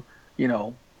the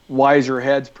wiser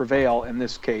heads prevail in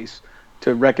this case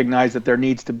to recognize that there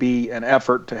needs to be an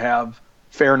effort to have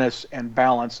fairness and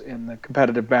balance in the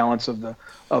competitive balance of the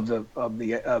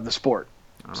sport.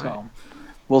 All so, right.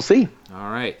 We'll see.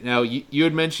 All right. Now, you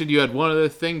had mentioned you had one other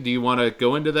thing. Do you want to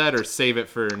go into that or save it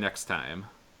for next time?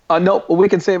 No, we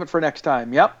can save it for next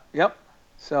time. Yep.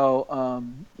 So,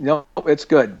 it's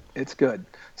good.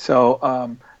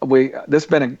 So, this has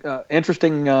been an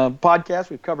interesting podcast.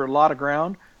 We've covered a lot of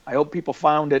ground. I hope people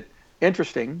found it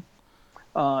interesting.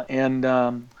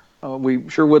 And we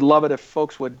sure would love it if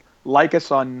folks would like us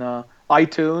on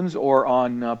iTunes or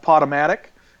on Podomatic.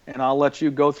 And I'll let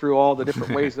you go through all the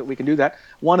different ways that we can do that.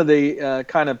 One of the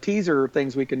kind of teaser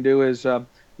things we can do is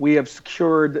we have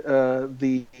secured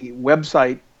the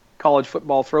website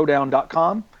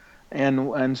collegefootballthrowdown.com.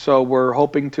 And so we're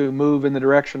hoping to move in the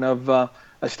direction of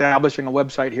establishing a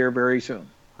website here very soon.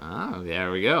 Oh,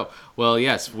 there we go. Well,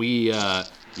 yes, we,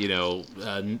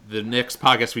 the next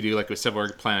podcast we do, like we said,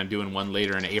 we're planning on doing one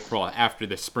later in April after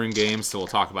the spring games, so we'll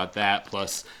talk about that,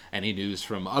 plus any news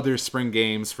from other spring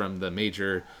games from the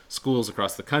major schools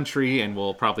across the country, and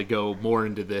we'll probably go more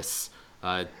into this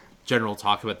general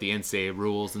talk about the NCAA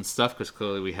rules and stuff, because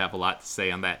clearly we have a lot to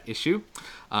say on that issue.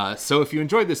 So if you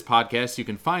enjoyed this podcast, you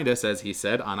can find us, as he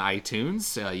said, on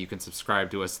iTunes. You can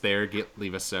subscribe to us there,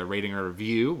 leave us a rating or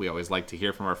review. We always like to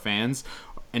hear from our fans.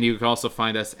 And you can also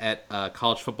find us at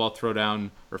College Football Throwdown,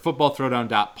 or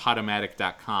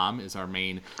footballthrowdown.podomatic.com is our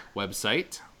main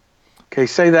website. Okay,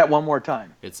 say that one more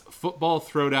time. It's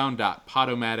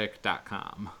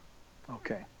footballthrowdown.podomatic.com.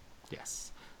 Okay. Yes.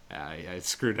 I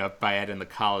screwed up by adding the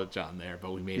college on there,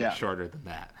 but we made it shorter than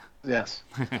that. Yes.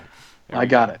 I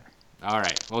got it. All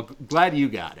right. Well, glad you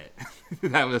got it.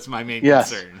 That was my main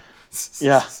concern.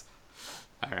 Yeah.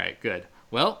 All right, good.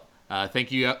 Well,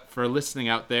 thank you for listening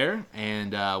out there,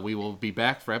 and we will be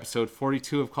back for episode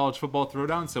 42 of College Football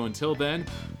Throwdown. So until then,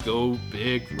 go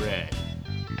Big Red.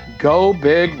 Go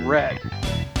Big Red.